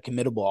didn't have a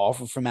committable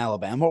offer from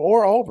Alabama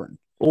or Auburn.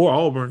 Or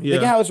Auburn, The yeah.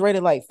 guy was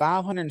rated like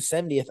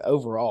 570th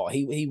overall.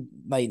 He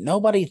like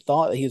nobody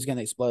thought that he was going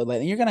to explode. Like,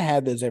 and you're going to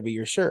have those every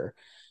year, sure.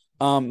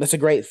 That's a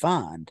great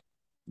find,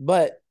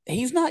 but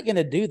he's not going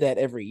to do that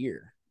every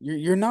year.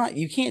 You're not.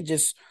 You can't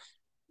just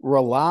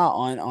rely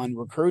on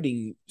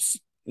recruiting,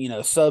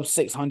 sub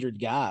 600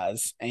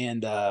 guys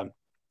and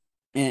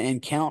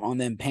count on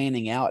them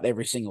panning out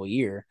every single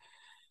year.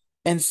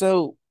 And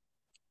so,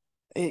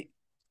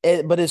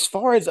 but as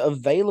far as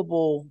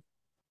available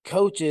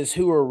coaches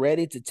who are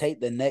ready to take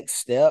the next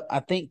step,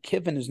 I think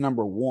Kiffin is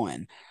number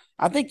one.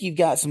 I think you've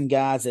got some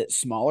guys at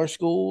smaller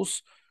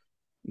schools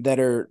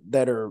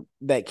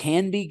that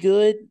can be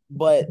good,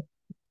 but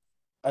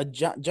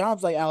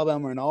jobs like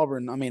Alabama and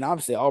Auburn. I mean,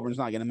 obviously Auburn's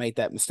not going to make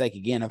that mistake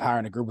again of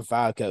hiring a Group of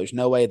 5 coach.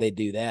 No way they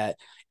do that.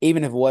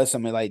 Even if it was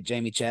somebody like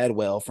Jamie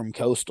Chadwell from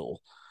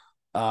Coastal,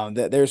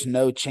 that there's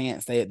no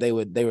chance they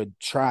would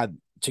try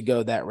to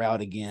go that route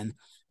again.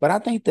 But I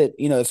think that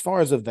as far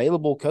as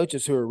available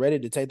coaches who are ready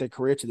to take their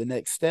career to the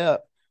next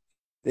step,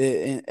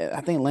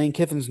 I think Lane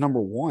Kiffin's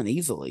number one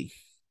easily.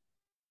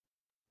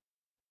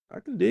 I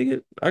can dig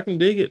it. I can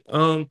dig it.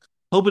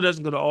 Hope it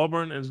doesn't go to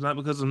Auburn, and it's not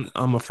because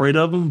I'm afraid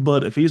of him.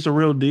 But if he's a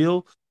real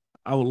deal,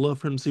 I would love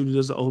for him to see what he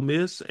does at Ole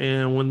Miss.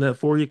 And when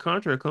that 4-year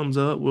contract comes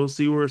up, we'll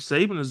see where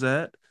Saban is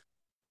at,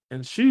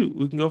 and shoot,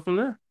 we can go from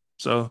there.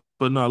 So,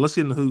 but no, let's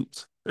get in the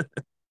hoops.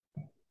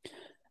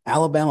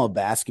 Alabama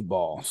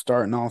basketball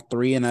starting off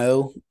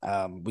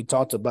 3-0. We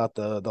talked about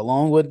the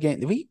Longwood game.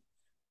 We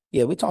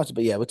talked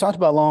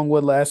about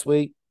Longwood last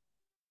week.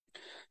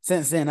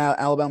 Since then,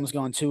 Alabama's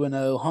gone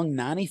 2-0, hung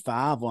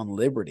 95 on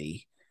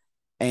Liberty,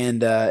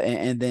 and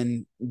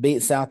then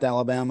beat South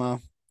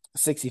Alabama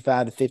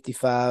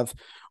 65-55.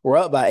 were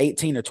up by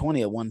 18 or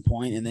 20 at one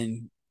point, and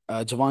then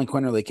Javon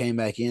Quinterly came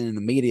back in, and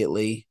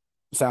immediately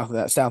South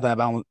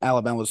Alabama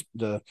was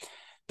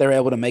they were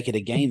able to make it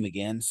a game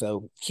again.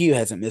 So Q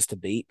hasn't missed a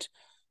beat.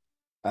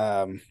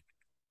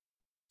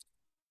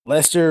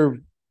 Lester,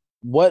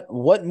 what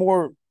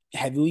more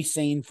have we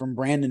seen from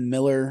Brandon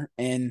Miller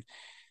and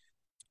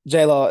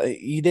J Law?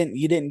 You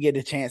didn't get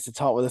a chance to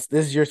talk with us.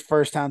 This is your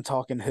first time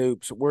talking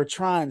hoops. We're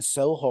trying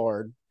so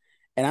hard,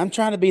 and I'm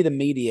trying to be the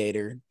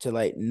mediator to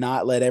like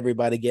not let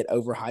everybody get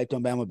overhyped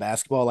on Bama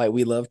basketball like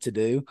we love to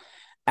do.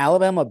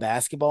 Alabama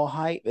basketball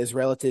hype is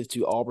relative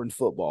to Auburn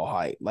football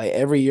hype. Like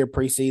every year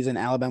preseason,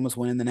 Alabama's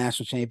winning the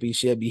national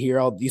championship.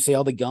 You see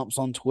all the gumps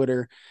on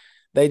Twitter.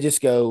 They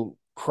just go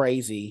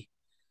crazy.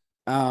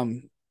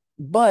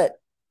 But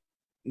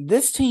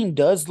this team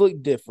does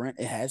look different.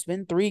 It has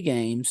been 3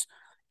 games.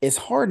 It's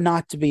hard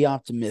not to be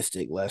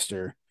optimistic,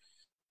 Lester.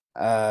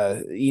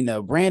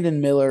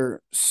 Brandon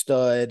Miller,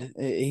 stud.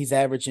 He's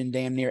averaging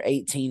damn near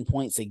 18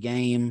 points a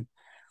game.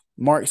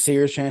 Mark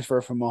Sears,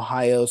 transfer from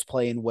Ohio, is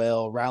playing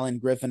well. Rylan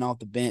Griffin off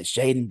the bench.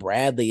 Jaden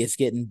Bradley is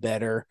getting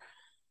better.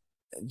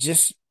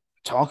 Just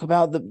talk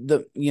about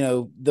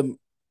the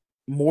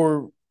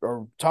more,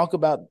 or talk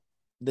about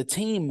the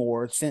team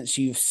more since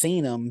you've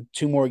seen them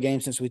 2 more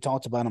games since we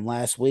talked about them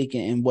last week,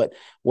 and what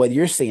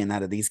you're seeing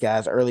out of these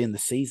guys early in the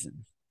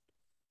season.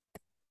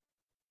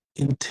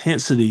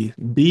 Intensity,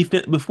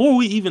 defense. Before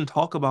we even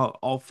talk about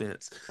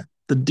offense,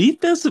 the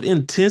defensive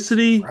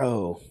intensity,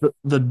 Bro,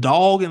 the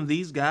dog in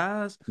these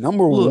guys.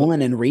 number Look,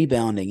 1 in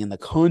rebounding in the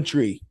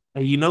country.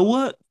 and you know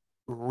what?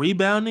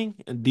 Rebounding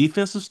and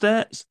defensive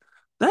stats,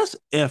 that's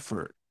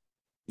effort.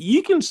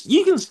 You can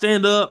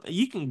stand up,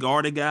 you can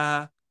guard a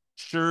guy,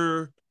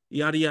 sure,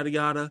 yada yada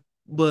yada.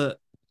 But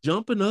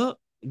jumping up,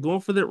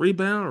 going for that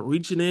rebound,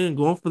 reaching in,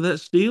 going for that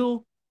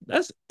steal,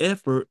 that's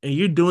effort, and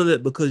you're doing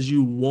that because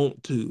you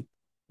want to.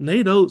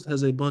 Nate Oates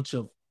has a bunch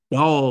of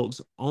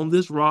dogs on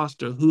this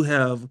roster who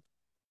have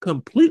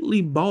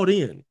completely bought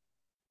in.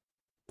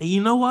 And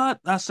you know what?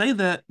 I say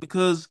that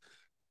because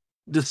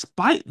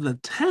despite the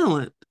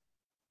talent,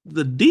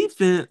 the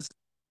defense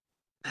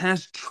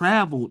has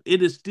traveled.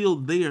 It is still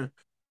there.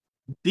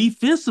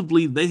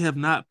 Defensively, they have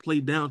not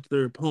played down to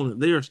their opponent.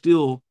 They are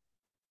still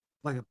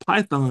like a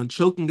python,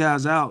 choking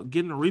guys out,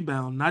 getting a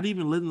rebound, not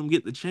even letting them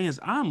get the chance.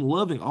 I'm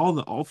loving all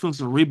the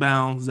offensive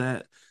rebounds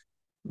that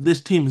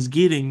this team is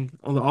getting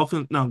on the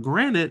offense. Now,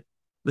 granted,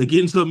 they're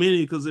getting so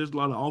many because there's a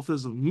lot of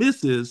offensive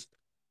misses,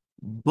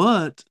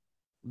 but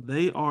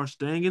they are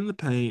staying in the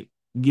paint,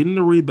 getting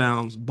the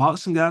rebounds,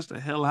 boxing guys the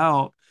hell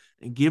out,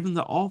 and giving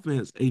the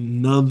offense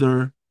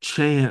another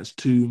chance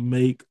to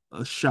make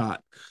a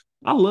shot.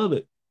 I love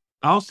it.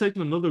 I was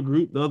taking another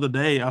group the other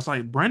day. I was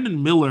like,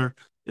 Brandon Miller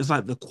is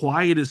like the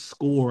quietest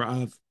scorer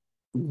I've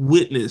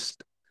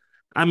witnessed.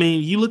 I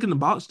mean, you look in the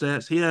box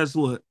stats, he has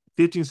what,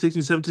 15,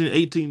 16, 17,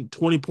 18,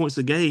 20 points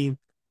a game.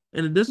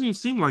 And it doesn't even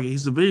seem like it.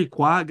 He's a very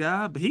quiet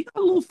guy, but he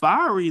got a little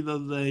fiery the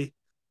other day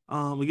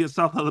against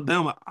South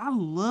Alabama. I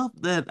love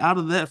that out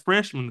of that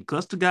freshman.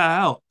 Cuss the guy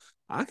out.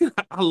 I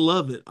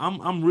love it.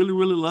 I'm really,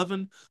 really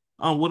loving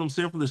what I'm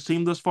seeing from this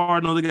team thus far. I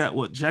know they got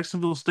what,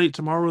 Jacksonville State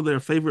tomorrow. They're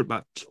favored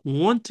by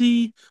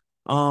 20.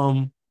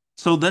 Um,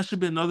 so that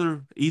should be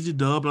another easy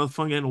dub, another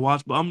fun game to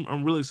watch. But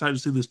I'm really excited to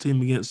see this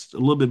team against a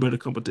little bit better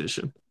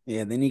competition.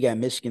 Yeah, then you got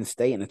Michigan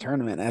State in the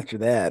tournament after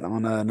that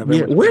on Yeah,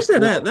 November where's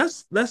that at?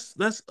 24th.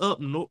 That's up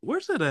north.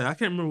 Where's that at? I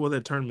can't remember where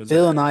that tournament's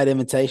Phil at. Knight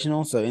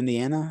Invitational, so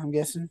Indiana, I'm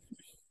guessing.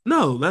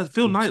 No, that's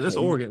Phil I'm Knight. just That's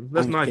kidding. Oregon.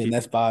 That's I'm just kidding. Nike.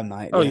 That's Bob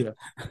Knight. Oh Yeah.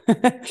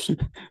 yeah.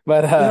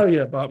 But Oh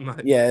yeah, Bob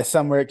Knight. yeah, it's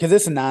somewhere because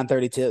it's a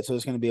 9:30 tip, so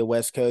it's going to be a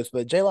West Coast.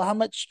 But Jayla, how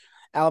much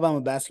Alabama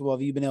basketball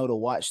have you been able to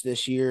watch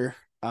this year?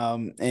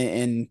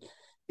 And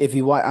if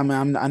you watch, I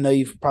mean, I know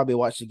you've probably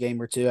watched a game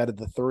or two out of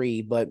the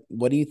 3, but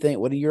what do you think?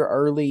 What are your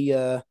early?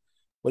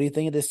 What do you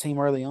think of this team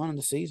early on in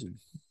the season?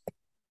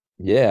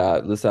 Yeah,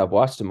 listen, I've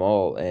watched them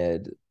all,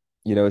 and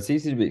it's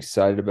easy to be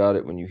excited about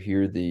it when you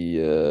hear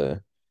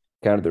the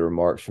kind of the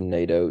remarks from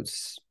Nate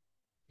Oates.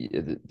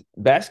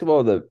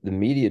 Basketball, the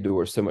media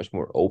door is so much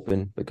more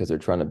open because they're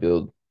trying to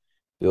build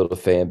a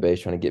fan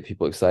base, trying to get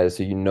people excited.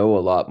 So you know a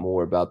lot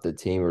more about the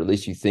team, or at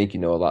least you think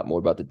you know a lot more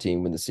about the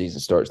team when the season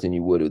starts than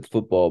you would with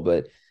football.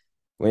 But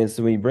when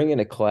you bring in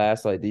a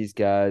class like these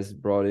guys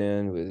brought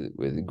in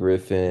with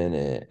Griffin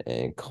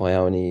and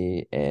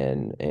Clowney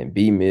and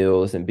B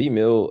Mills, and B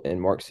Mill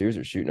and Mark Sears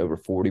are shooting over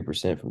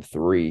 40% from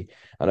 3.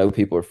 I know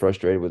people are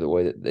frustrated with the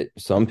way that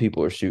some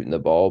people are shooting the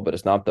ball, but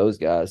it's not those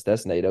guys.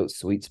 That's Nate Oates'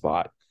 sweet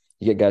spot.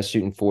 You get guys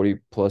shooting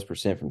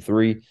 40+% from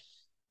 3.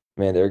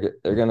 Man,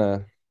 they're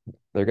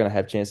gonna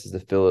have chances to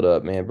fill it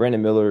up, man.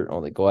 Brandon Miller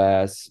on the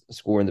glass,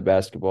 scoring the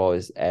basketball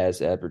is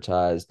as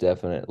advertised,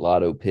 definite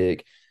lotto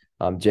pick.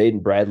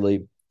 Jaden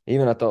Bradley,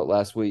 even I thought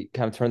last week,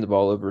 kind of turned the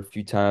ball over a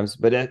few times,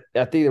 but I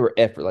think they were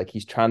effort. Like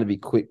he's trying to be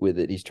quick with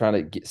it. He's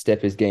trying to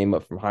step his game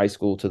up from high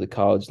school to the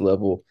college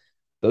level.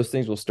 Those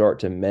things will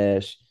start to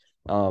mesh.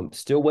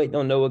 Still waiting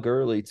on Noah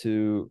Gurley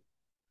to,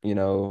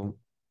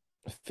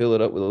 fill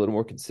it up with a little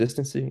more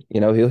consistency.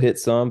 He'll hit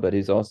some, but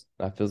he's also,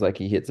 I feels like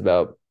he hits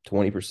about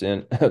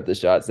 20% of the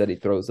shots that he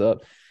throws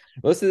up.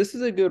 Listen, this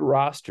is a good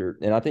roster.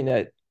 And I think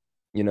that,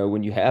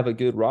 when you have a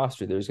good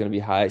roster, there's going to be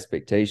high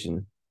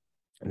expectation.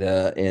 And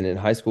in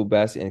high school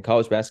basketball and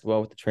college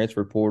basketball with the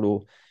transfer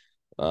portal,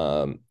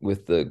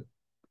 with the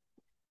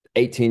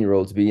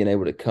 18-year-olds being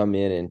able to come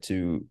in and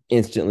to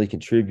instantly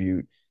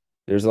contribute,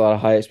 there's a lot of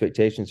high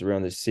expectations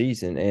around this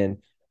season. And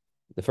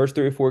the first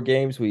 3 or 4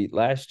 games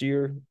last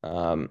year,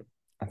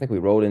 I think we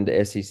rolled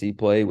into SEC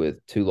play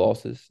with 2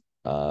 losses.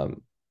 We're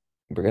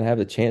going to have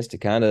a chance to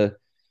kind of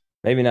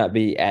maybe not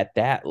be at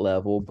that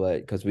level, but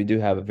because we do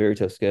have a very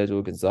tough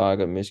schedule,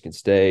 Gonzaga, Michigan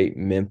State,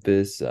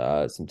 Memphis,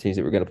 some teams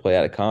that we're going to play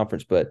out of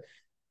conference. But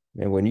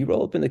man, when you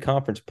roll up in the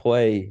conference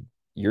play,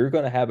 you're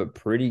going to have a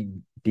pretty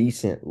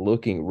decent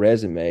looking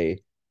resume,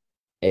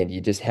 and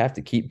you just have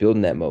to keep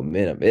building that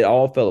momentum. It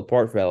all fell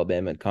apart for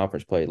Alabama in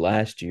conference play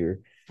last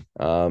year.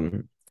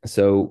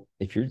 So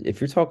if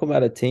you're talking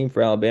about a team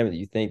for Alabama that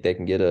you think they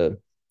can get a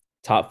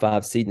top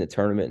 5 seed in the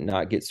tournament and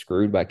not get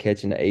screwed by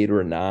catching an 8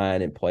 or a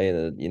 9 and playing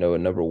a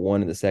number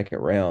 1 in the second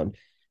round,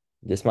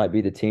 this might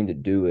be the team to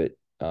do it.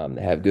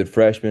 They have good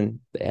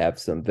freshmen. They have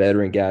some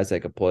veteran guys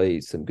that can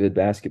play some good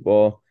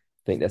basketball.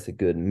 I think that's a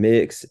good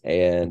mix.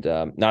 And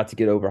not to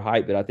get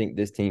overhyped, but I think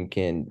this team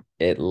can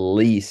at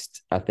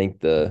least, I think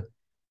the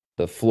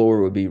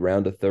floor would be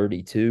round of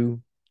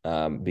 32.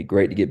 Be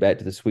great to get back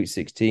to the Sweet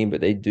 16, but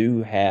they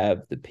do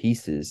have the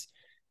pieces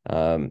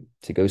to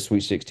go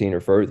Sweet 16 or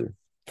further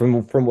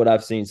from what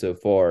I've seen so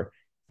far,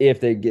 if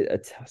they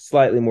get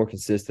slightly more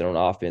consistent on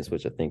offense,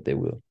 which I think they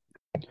will.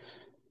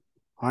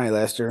 All right,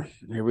 Lester,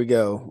 here we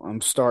go.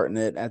 I'm starting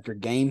it after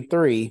game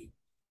 3,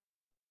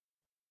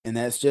 and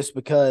that's just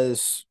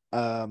because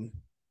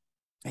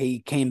he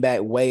came back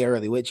way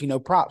early, which,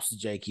 props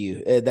to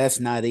JQ. That's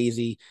not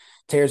easy.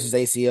 Tears his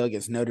ACL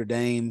against Notre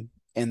Dame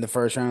in the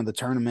first round of the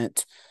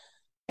tournament,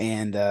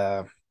 and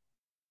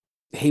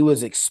he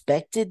was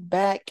expected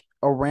back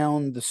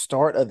around the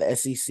start of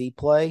SEC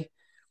play,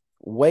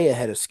 way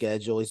ahead of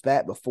schedule. He's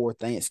back before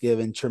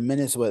Thanksgiving.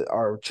 Tremendous what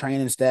our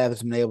training staff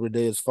has been able to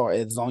do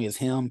as long as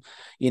him,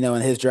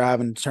 and his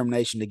drive and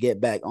determination to get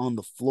back on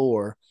the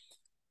floor.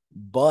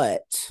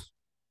 But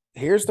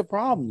here's the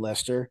problem,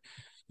 Lester.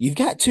 You've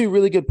got 2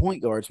 really good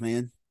point guards,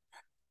 man.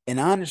 And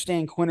I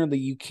understand,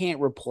 Quinterly, you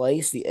can't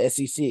replace the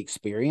SEC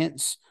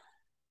experience,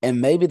 and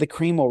maybe the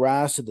cream will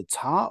rise to the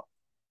top,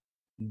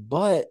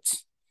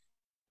 but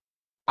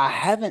I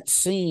haven't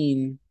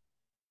seen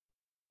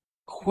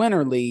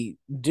Quinterly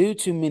do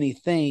too many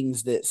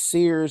things that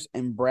Sears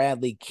and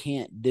Bradley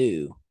can't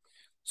do.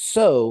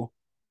 So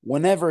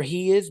whenever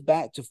he is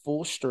back to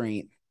full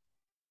strength,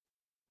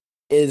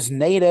 is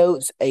Nate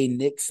Oates a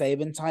Nick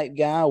Saban type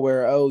guy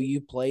where,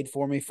 you played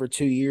for me for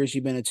 2 years,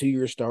 you've been a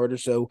 2-year starter,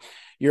 so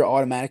you're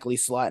automatically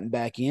slotting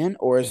back in?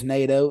 Or is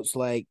Nate Oates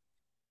like,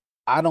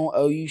 I don't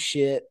owe you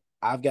shit,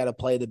 I've got to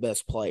play the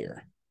best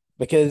player?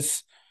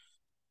 Because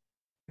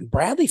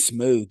Bradley's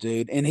smooth,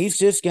 dude, and he's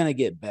just going to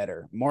get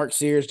better. Mark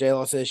Sears,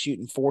 J-Law says,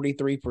 shooting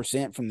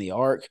 43% from the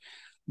arc.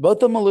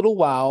 Both of them a little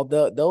wild.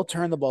 They'll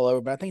turn the ball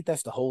over, but I think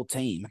that's the whole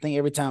team. I think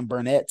every time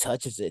Burnett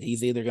touches it,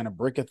 he's either going to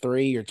brick a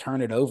 3 or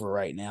turn it over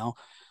right now.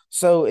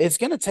 So it's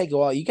going to take a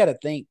while. You got to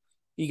think,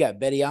 you got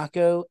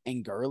Bediako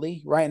and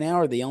Gurley right now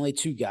are the only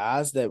 2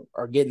 guys that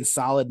are getting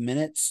solid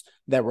minutes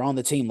that were on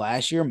the team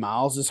last year.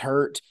 Miles is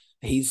hurt.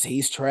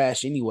 He's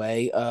trash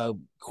anyway.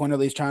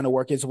 Quinterly's trying to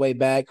work his way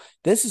back.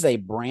 This is a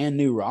brand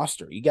new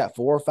roster. You got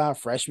 4 or 5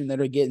 freshmen that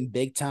are getting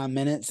big time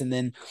minutes, and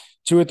then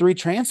 2 or 3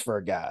 transfer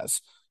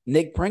guys.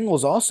 Nick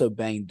Pringle's also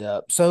banged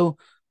up. So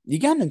you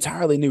got an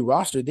entirely new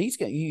roster. These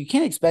guys, you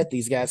can't expect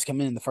these guys to come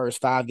in the first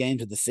 5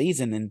 games of the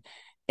season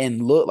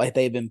and look like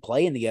they've been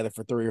playing together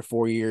for 3 or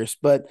 4 years.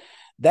 But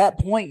that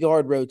point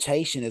guard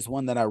rotation is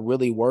one that I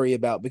really worry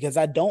about, because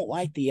I don't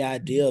like the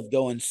idea of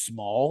going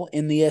small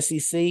in the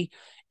SEC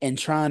and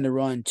trying to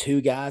run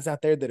 2 guys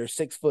out there that are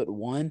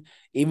 6'1",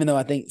 even though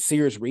I think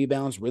Sears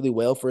rebounds really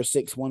well for a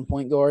 6'1"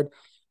 point guard.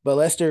 But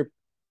Lester,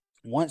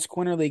 once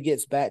Quinterly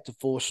gets back to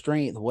full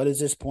strength, what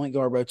does this point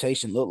guard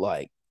rotation look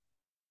like?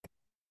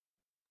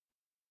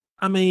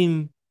 I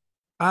mean,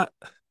 I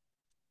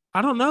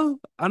I don't know.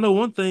 I know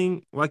one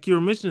thing, like you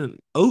were mentioning,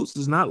 Oates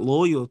is not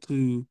loyal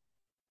to,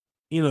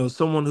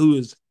 someone who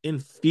is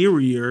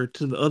inferior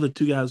to the other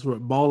 2 guys who are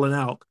balling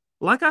out.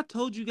 Like I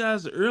told you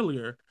guys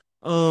earlier,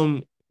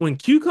 when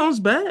Q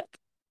comes back,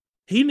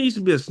 he needs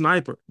to be a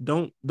sniper.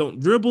 Don't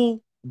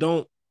dribble.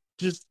 Don't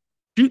just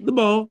shoot the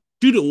ball.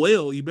 Shoot it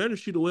well. You better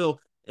shoot it well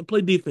and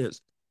play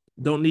defense.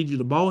 Don't need you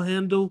to ball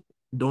handle.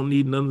 Don't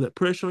need none of that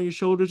pressure on your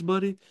shoulders,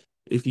 buddy.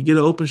 If you get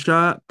an open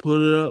shot,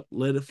 put it up,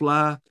 let it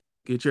fly,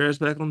 get your ass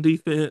back on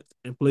defense,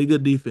 and play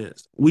good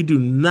defense. We do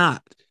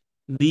not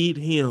need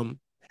him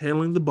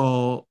handling the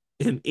ball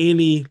in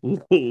any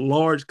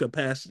large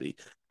capacity.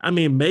 I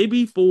mean,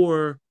 maybe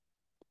I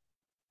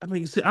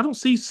don't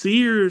see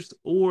Sears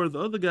or the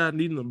other guy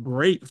needing a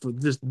break for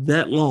just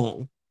that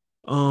long.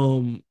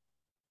 Um,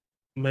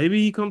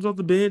 Maybe he comes off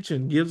the bench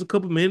and gives a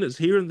couple minutes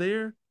here and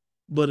there,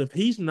 but if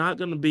he's not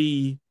going to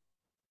be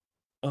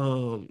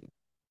um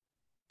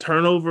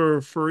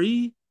turnover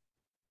free,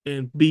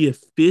 and be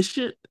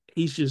efficient,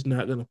 he's just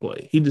not going to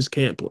play. He just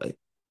can't play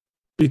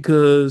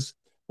because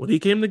when he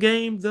came to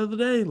game the other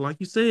day, like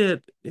you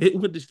said, it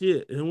went to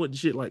shit and it went to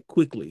shit like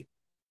quickly.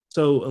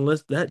 So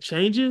unless that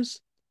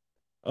changes,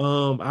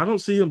 I don't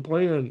see him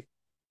playing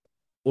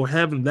or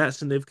having that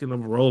significant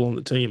of a role on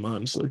the team,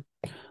 honestly.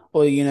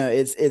 Well,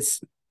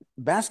 it's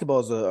basketball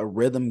is a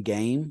rhythm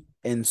game,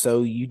 and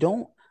so you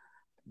don't.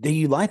 Do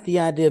you like the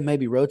idea of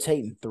maybe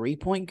rotating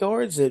 3-point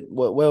guards?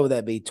 What would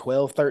that be?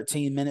 12,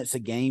 13 minutes a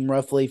game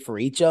roughly for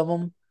each of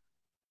them?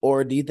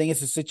 Or do you think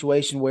it's a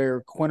situation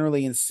where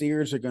Quinterly and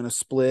Sears are going to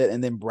split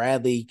and then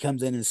Bradley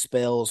comes in and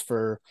spells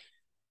for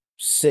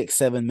 6,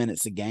 7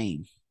 minutes a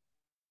game?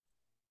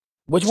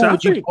 Which So one I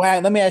would you, think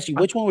well, let me ask you,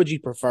 I, which one would you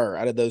prefer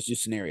out of those two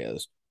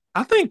scenarios?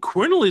 I think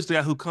Quinterly's the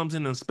guy who comes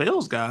in and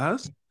spells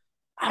guys.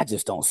 I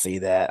just don't see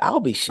that. I'll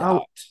be I,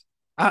 shocked.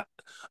 I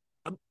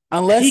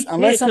Unless he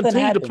unless can't something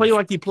continue to play happens.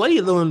 like he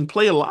played though and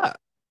play a lot.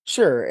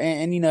 Sure.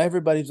 And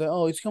everybody's like,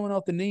 oh, he's coming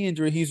off the knee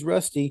injury. He's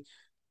rusty.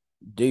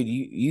 Dude,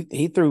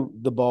 he threw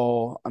the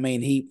ball. I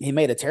mean, he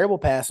made a terrible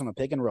pass on a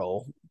pick and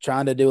roll,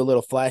 trying to do a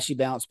little flashy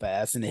bounce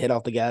pass, and it hit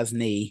off the guy's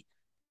knee.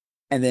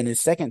 And then his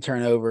second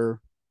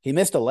turnover, he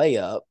missed a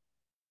layup,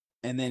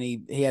 and then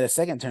he had a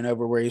second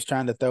turnover where he was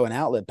trying to throw an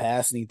outlet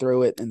pass, and he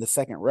threw it in the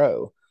second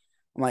row.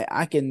 I'm like,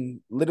 I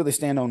can literally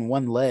stand on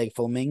one leg,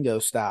 flamingo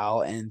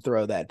style, and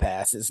throw that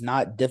pass. It's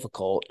not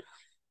difficult.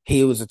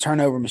 He was a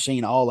turnover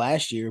machine all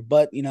last year,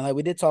 but like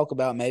we did talk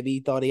about, maybe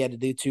he thought he had to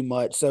do too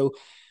much. So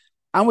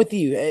I'm with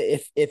you.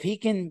 If he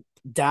can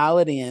dial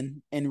it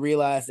in and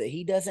realize that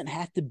he doesn't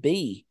have to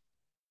be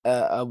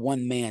a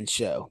one man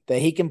show, that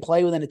he can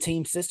play within a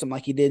team system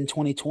like he did in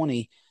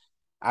 2020,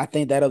 I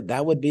think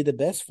that would be the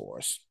best for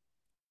us.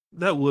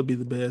 That would be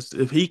the best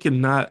if he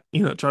cannot,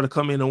 try to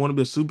come in and want to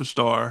be a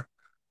superstar.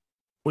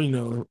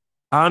 Well,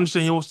 I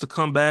understand he wants to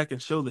come back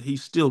and show that he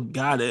still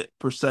got it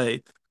per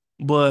se,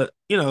 but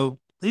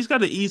he's got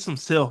to ease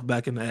himself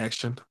back into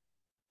action.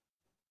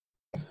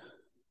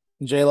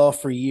 J Law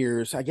for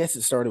years, I guess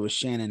it started with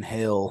Shannon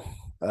Hill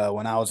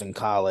when I was in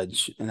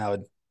college, and I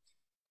would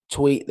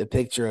tweet the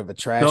picture of a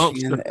trash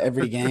can Dumpster.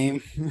 every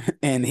game,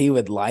 and he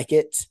would like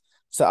it.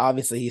 So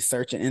obviously he's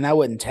searching, and I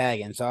wouldn't tag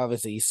him. So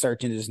obviously he's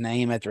searching his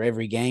name after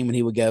every game, and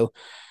he would go,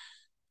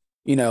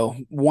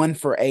 1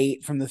 for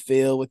 8 from the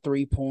field with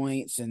 3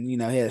 points. And, he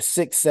had a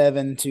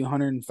 6'7",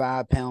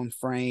 205-pound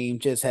frame,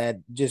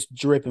 just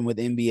dripping with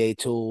NBA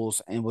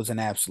tools, and was an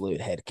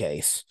absolute head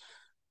case.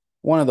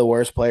 One of the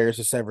worst players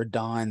that's ever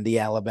donned the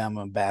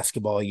Alabama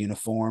basketball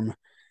uniform.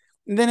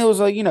 And then it was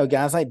like,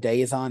 guys like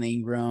Dazon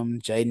Ingram,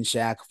 Jaden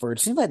Shackelford.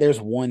 It seems like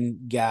there's one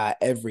guy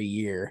every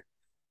year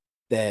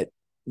that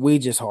we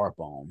just harp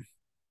on.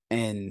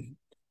 And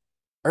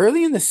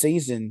early in the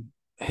season,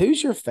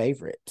 who's your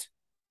favorite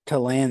to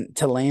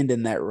land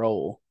in that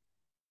role?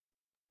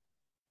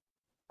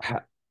 I,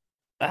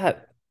 I,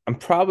 I'm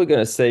probably going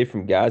to say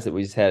from guys that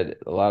we just had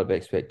a lot of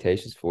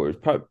expectations for. It's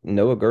probably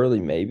Noah Gurley,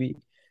 maybe.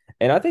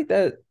 And I think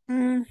that,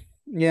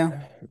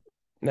 Yeah.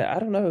 I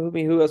don't know. I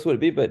mean, who else would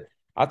it be? But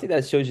I think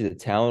that shows you the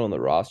talent on the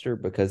roster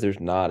because there's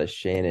not a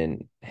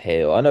Shannon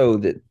Hale. I know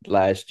that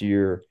last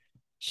year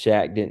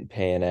Shaq didn't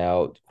pan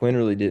out.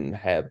 Quinterly didn't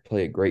have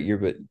play a great year,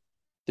 but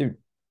dude,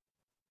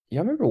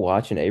 y'all remember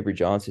watching Avery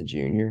Johnson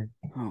Jr.?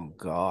 Oh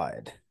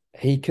God.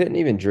 He couldn't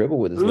even dribble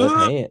with his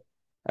left hand.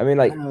 I mean,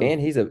 like, No.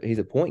 and he's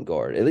a point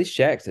guard. At least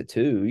Shaq's a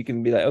two. You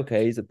can be like,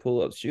 okay, he's a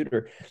pull up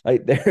shooter.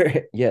 Like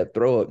there, yeah,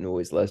 throw up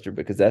noise, Lester,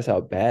 because that's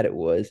how bad it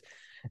was.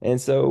 And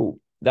so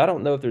I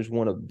don't know if there's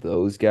one of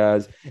those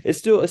guys. It's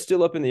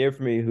still up in the air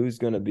for me who's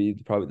going to be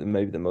probably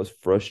maybe the most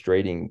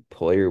frustrating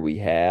player we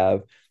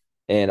have.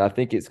 And I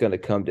think it's going to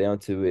come down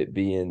to it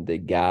being the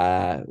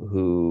guy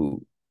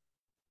who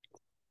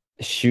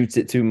shoots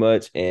it too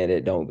much and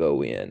it don't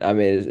go in. I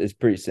mean, it's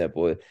pretty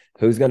simple.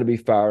 Who's going to be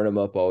firing them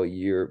up all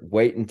year,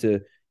 waiting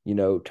to,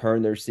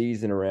 turn their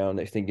season around?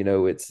 Next thing you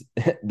know, it's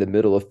the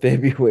middle of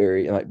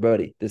February. And like,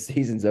 buddy, the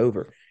season's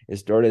over. It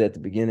started at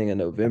the beginning of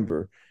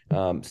November.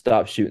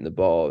 Stop shooting the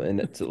ball.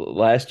 And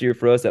last year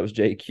for us, that was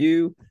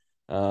JQ.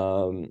 I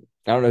don't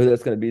know who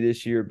that's going to be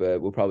this year,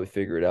 but we'll probably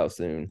figure it out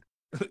soon.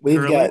 We've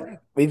Gurley. got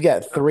we've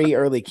got three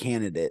early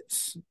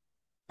candidates.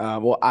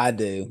 Well, I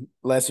do.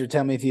 Lester,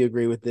 tell me if you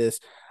agree with this.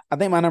 I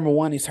think my number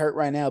one, he's hurt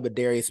right now, but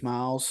Darius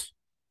Miles.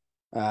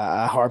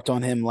 I harped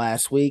on him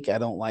last week. I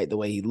don't like the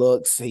way he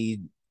looks.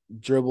 He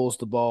dribbles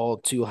the ball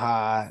too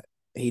high.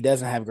 He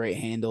doesn't have great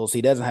handles.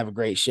 He doesn't have a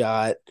great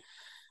shot.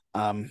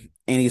 And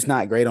he's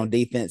not great on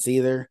defense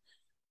either.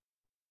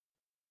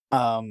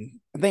 I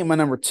think my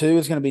number two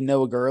is going to be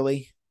Noah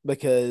Gurley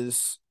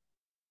because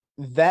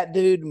that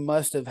dude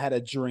must have had a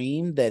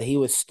dream that he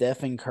was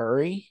Stephen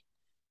Curry.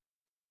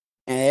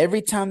 And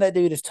every time that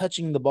dude is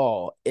touching the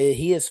ball,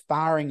 he is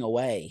firing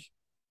away.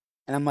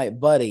 And I'm like,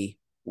 buddy,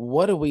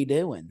 what are we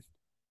doing?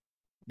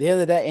 The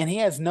other day, and he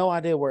has no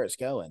idea where it's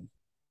going.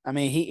 I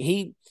mean,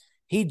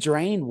 he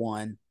drained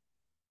one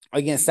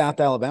against South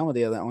Alabama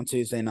the other on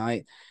Tuesday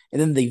night, and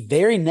then the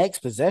very next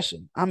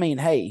possession. I mean,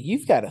 hey,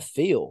 you've got to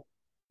feel.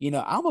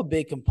 I'm a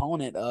big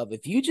component of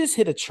if you just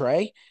hit a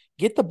tray,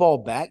 get the ball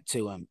back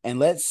to him and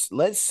let's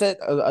set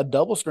a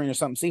double screen or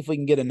something, see if we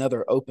can get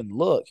another open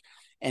look.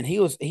 And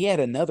he had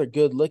another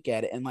good look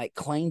at it and like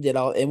claimed it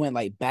all. It went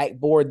like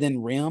backboard,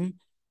 then rim.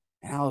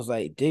 And I was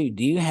like, dude,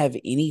 do you have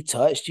any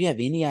touch? Do you have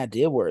any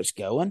idea where it's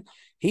going?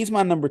 He's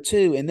my number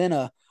two. And then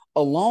a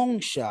long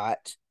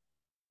shot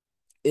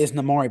is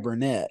Namari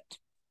Burnett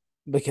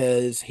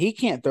because he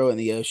can't throw it in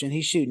the ocean.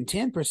 He's shooting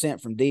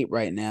 10% from deep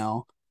right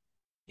now.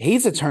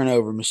 He's a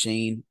turnover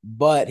machine,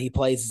 but he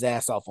plays his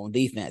ass off on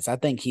defense. I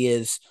think he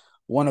is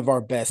one of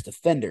our best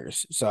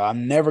defenders. So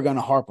I'm never going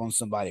to harp on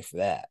somebody for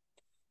that.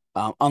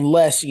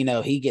 Unless,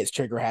 he gets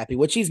trigger happy,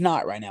 which he's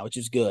not right now, which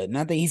is good. And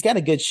I think he's got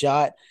a good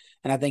shot,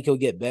 and I think he'll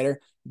get better.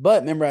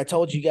 But remember, I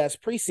told you guys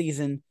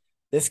preseason,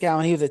 this guy,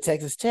 when he was at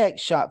Texas Tech,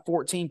 shot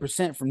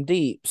 14% from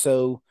deep.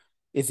 So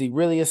is he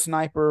really a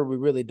sniper? We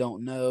really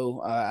don't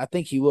know. I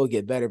think he will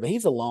get better, but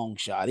he's a long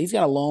shot. He's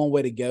got a long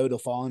way to go to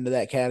fall into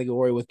that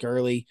category with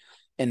Gurley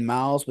and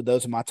Miles, but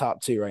those are my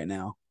top two right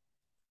now.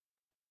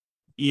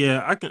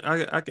 Yeah, I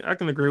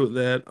can agree with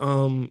that.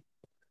 I'm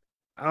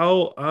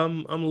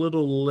a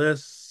little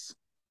less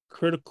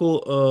critical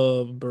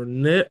of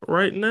Burnett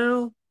right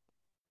now.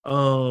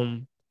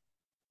 Um,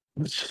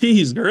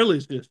 Jeez,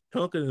 Gurley's just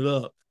chunking it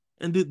up.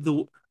 And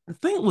the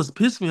thing was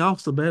pissed me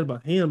off so bad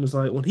about him is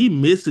like when he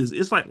misses,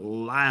 it's like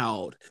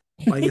loud.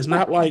 Like it's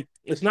not like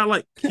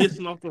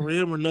kissing off the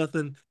rim or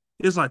nothing.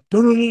 It's like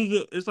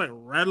it's like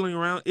rattling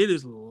around. It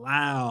is I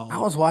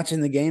loud. was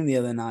watching the game the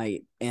other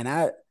night, and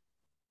I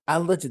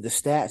looked at the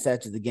stats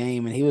after the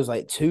game, and he was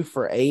like 2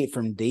 for 8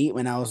 from deep.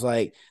 And I was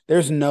like,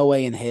 there's no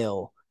way in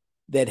hell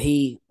that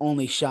he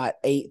only shot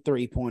 8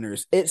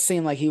 3-pointers. It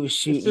seemed like he was It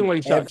seemed shooting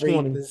like he shot every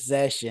 20.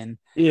 possession.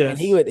 And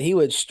he Yes. would he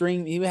would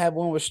string, he would have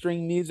one with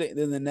string music,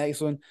 then the next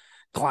one,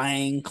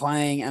 clang,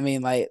 clang. I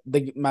mean, like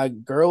my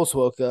girls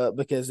woke up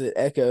because it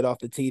echoed off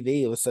the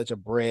TV. It was such a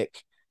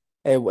brick.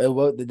 It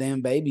woke the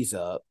damn babies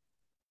up.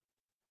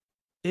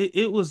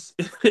 It was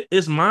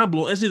it's mind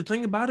blowing. And see the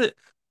thing about it,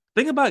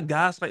 think about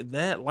guys like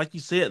that, like you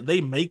said, they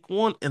make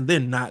one and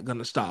they're not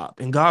gonna stop.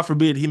 And God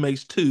forbid he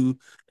makes two,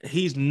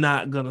 he's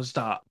not gonna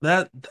stop.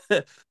 That's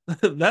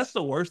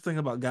the worst thing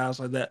about guys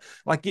like that.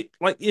 Like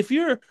if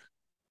you're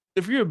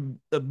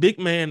a big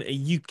man and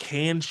you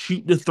can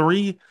shoot the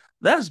three,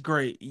 that's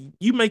great.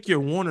 You make your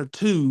one or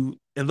two,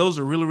 and those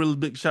are really, really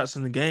big shots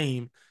in the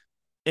game.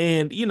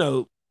 And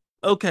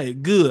okay,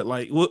 good.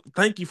 Like, well,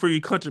 thank you for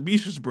your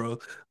contributions, bro.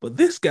 But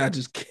this guy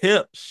just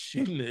kept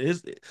shooting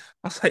it.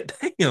 I was like,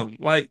 damn,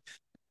 like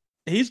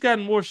he's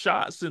gotten more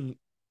shots than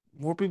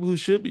more people who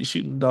should be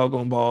shooting the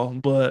doggone ball.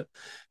 But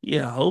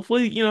yeah,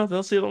 hopefully,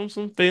 they'll see it on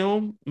some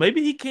film.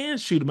 Maybe he can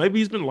shoot it. Maybe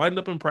he's been lighting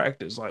up in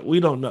practice. Like, we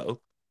don't know.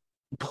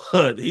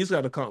 But he's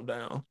got to calm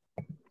down.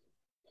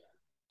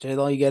 J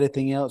Law, you got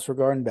anything else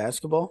regarding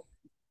basketball?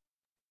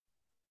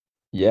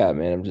 Yeah,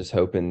 man, I'm just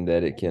hoping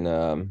that it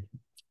can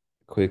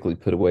quickly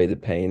put away the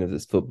pain of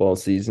this football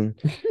season.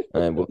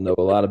 And we'll know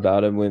a lot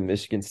about it when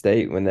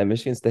that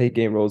Michigan State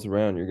game rolls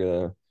around.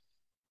 I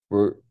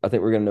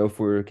think we're gonna know if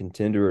we're a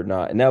contender or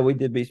not. And now we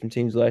did beat some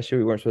teams last year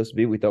we weren't supposed to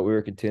beat. We thought we were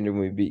a contender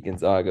when we beat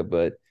Gonzaga,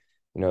 but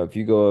if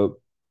you go up,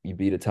 you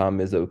beat a Tom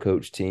Izzo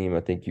coach team,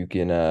 I think you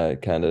can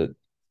kind of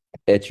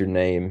etch your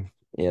name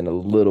in a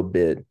little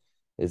bit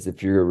as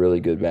if you're a really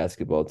good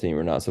basketball team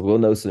or not. So we'll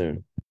know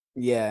soon.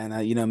 Yeah,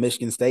 and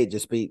Michigan State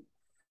just beat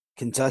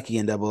Kentucky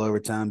in double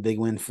overtime. Big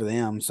win for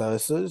them. So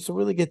it's a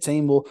really good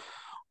team.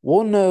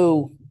 We'll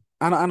know.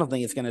 I don't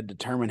think it's going to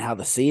determine how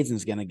the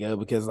season's going to go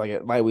because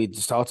like we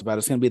just talked about,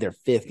 it's going to be their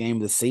fifth game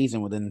of the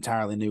season with an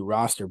entirely new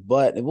roster.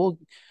 But it will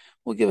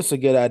give us a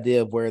good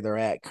idea of where they're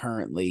at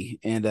currently.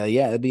 And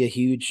yeah, it'd be a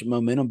huge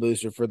momentum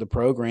booster for the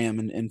program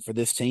and for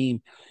this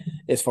team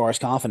as far as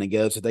confidence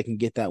goes, if they can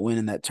get that win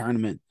in that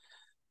tournament.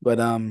 But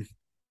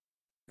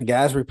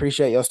guys, we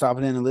appreciate y'all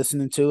stopping in and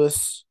listening to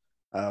us.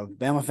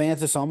 Bama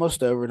fans, it's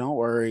almost over. Don't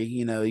worry.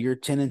 Your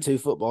 10-2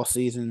 football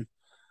season.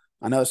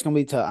 I know it's gonna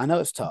be tough. I know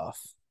it's tough,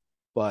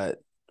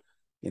 but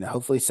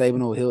hopefully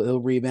Saban he'll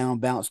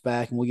rebound, bounce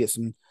back, and we'll get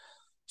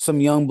some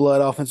young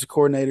blood offensive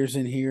coordinators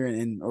in here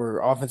and or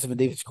offensive and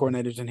defensive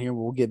coordinators in here.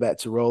 We'll get back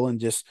to rolling.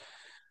 Just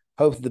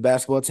hope that the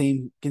basketball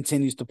team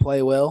continues to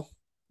play well.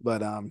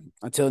 But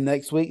until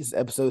next week, it's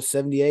episode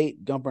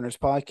 78, Gump Runners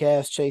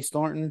Podcast. Chase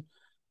Thornton,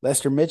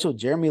 Lester Mitchell,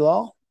 Jeremy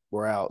Law.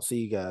 We're out.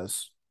 See you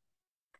guys.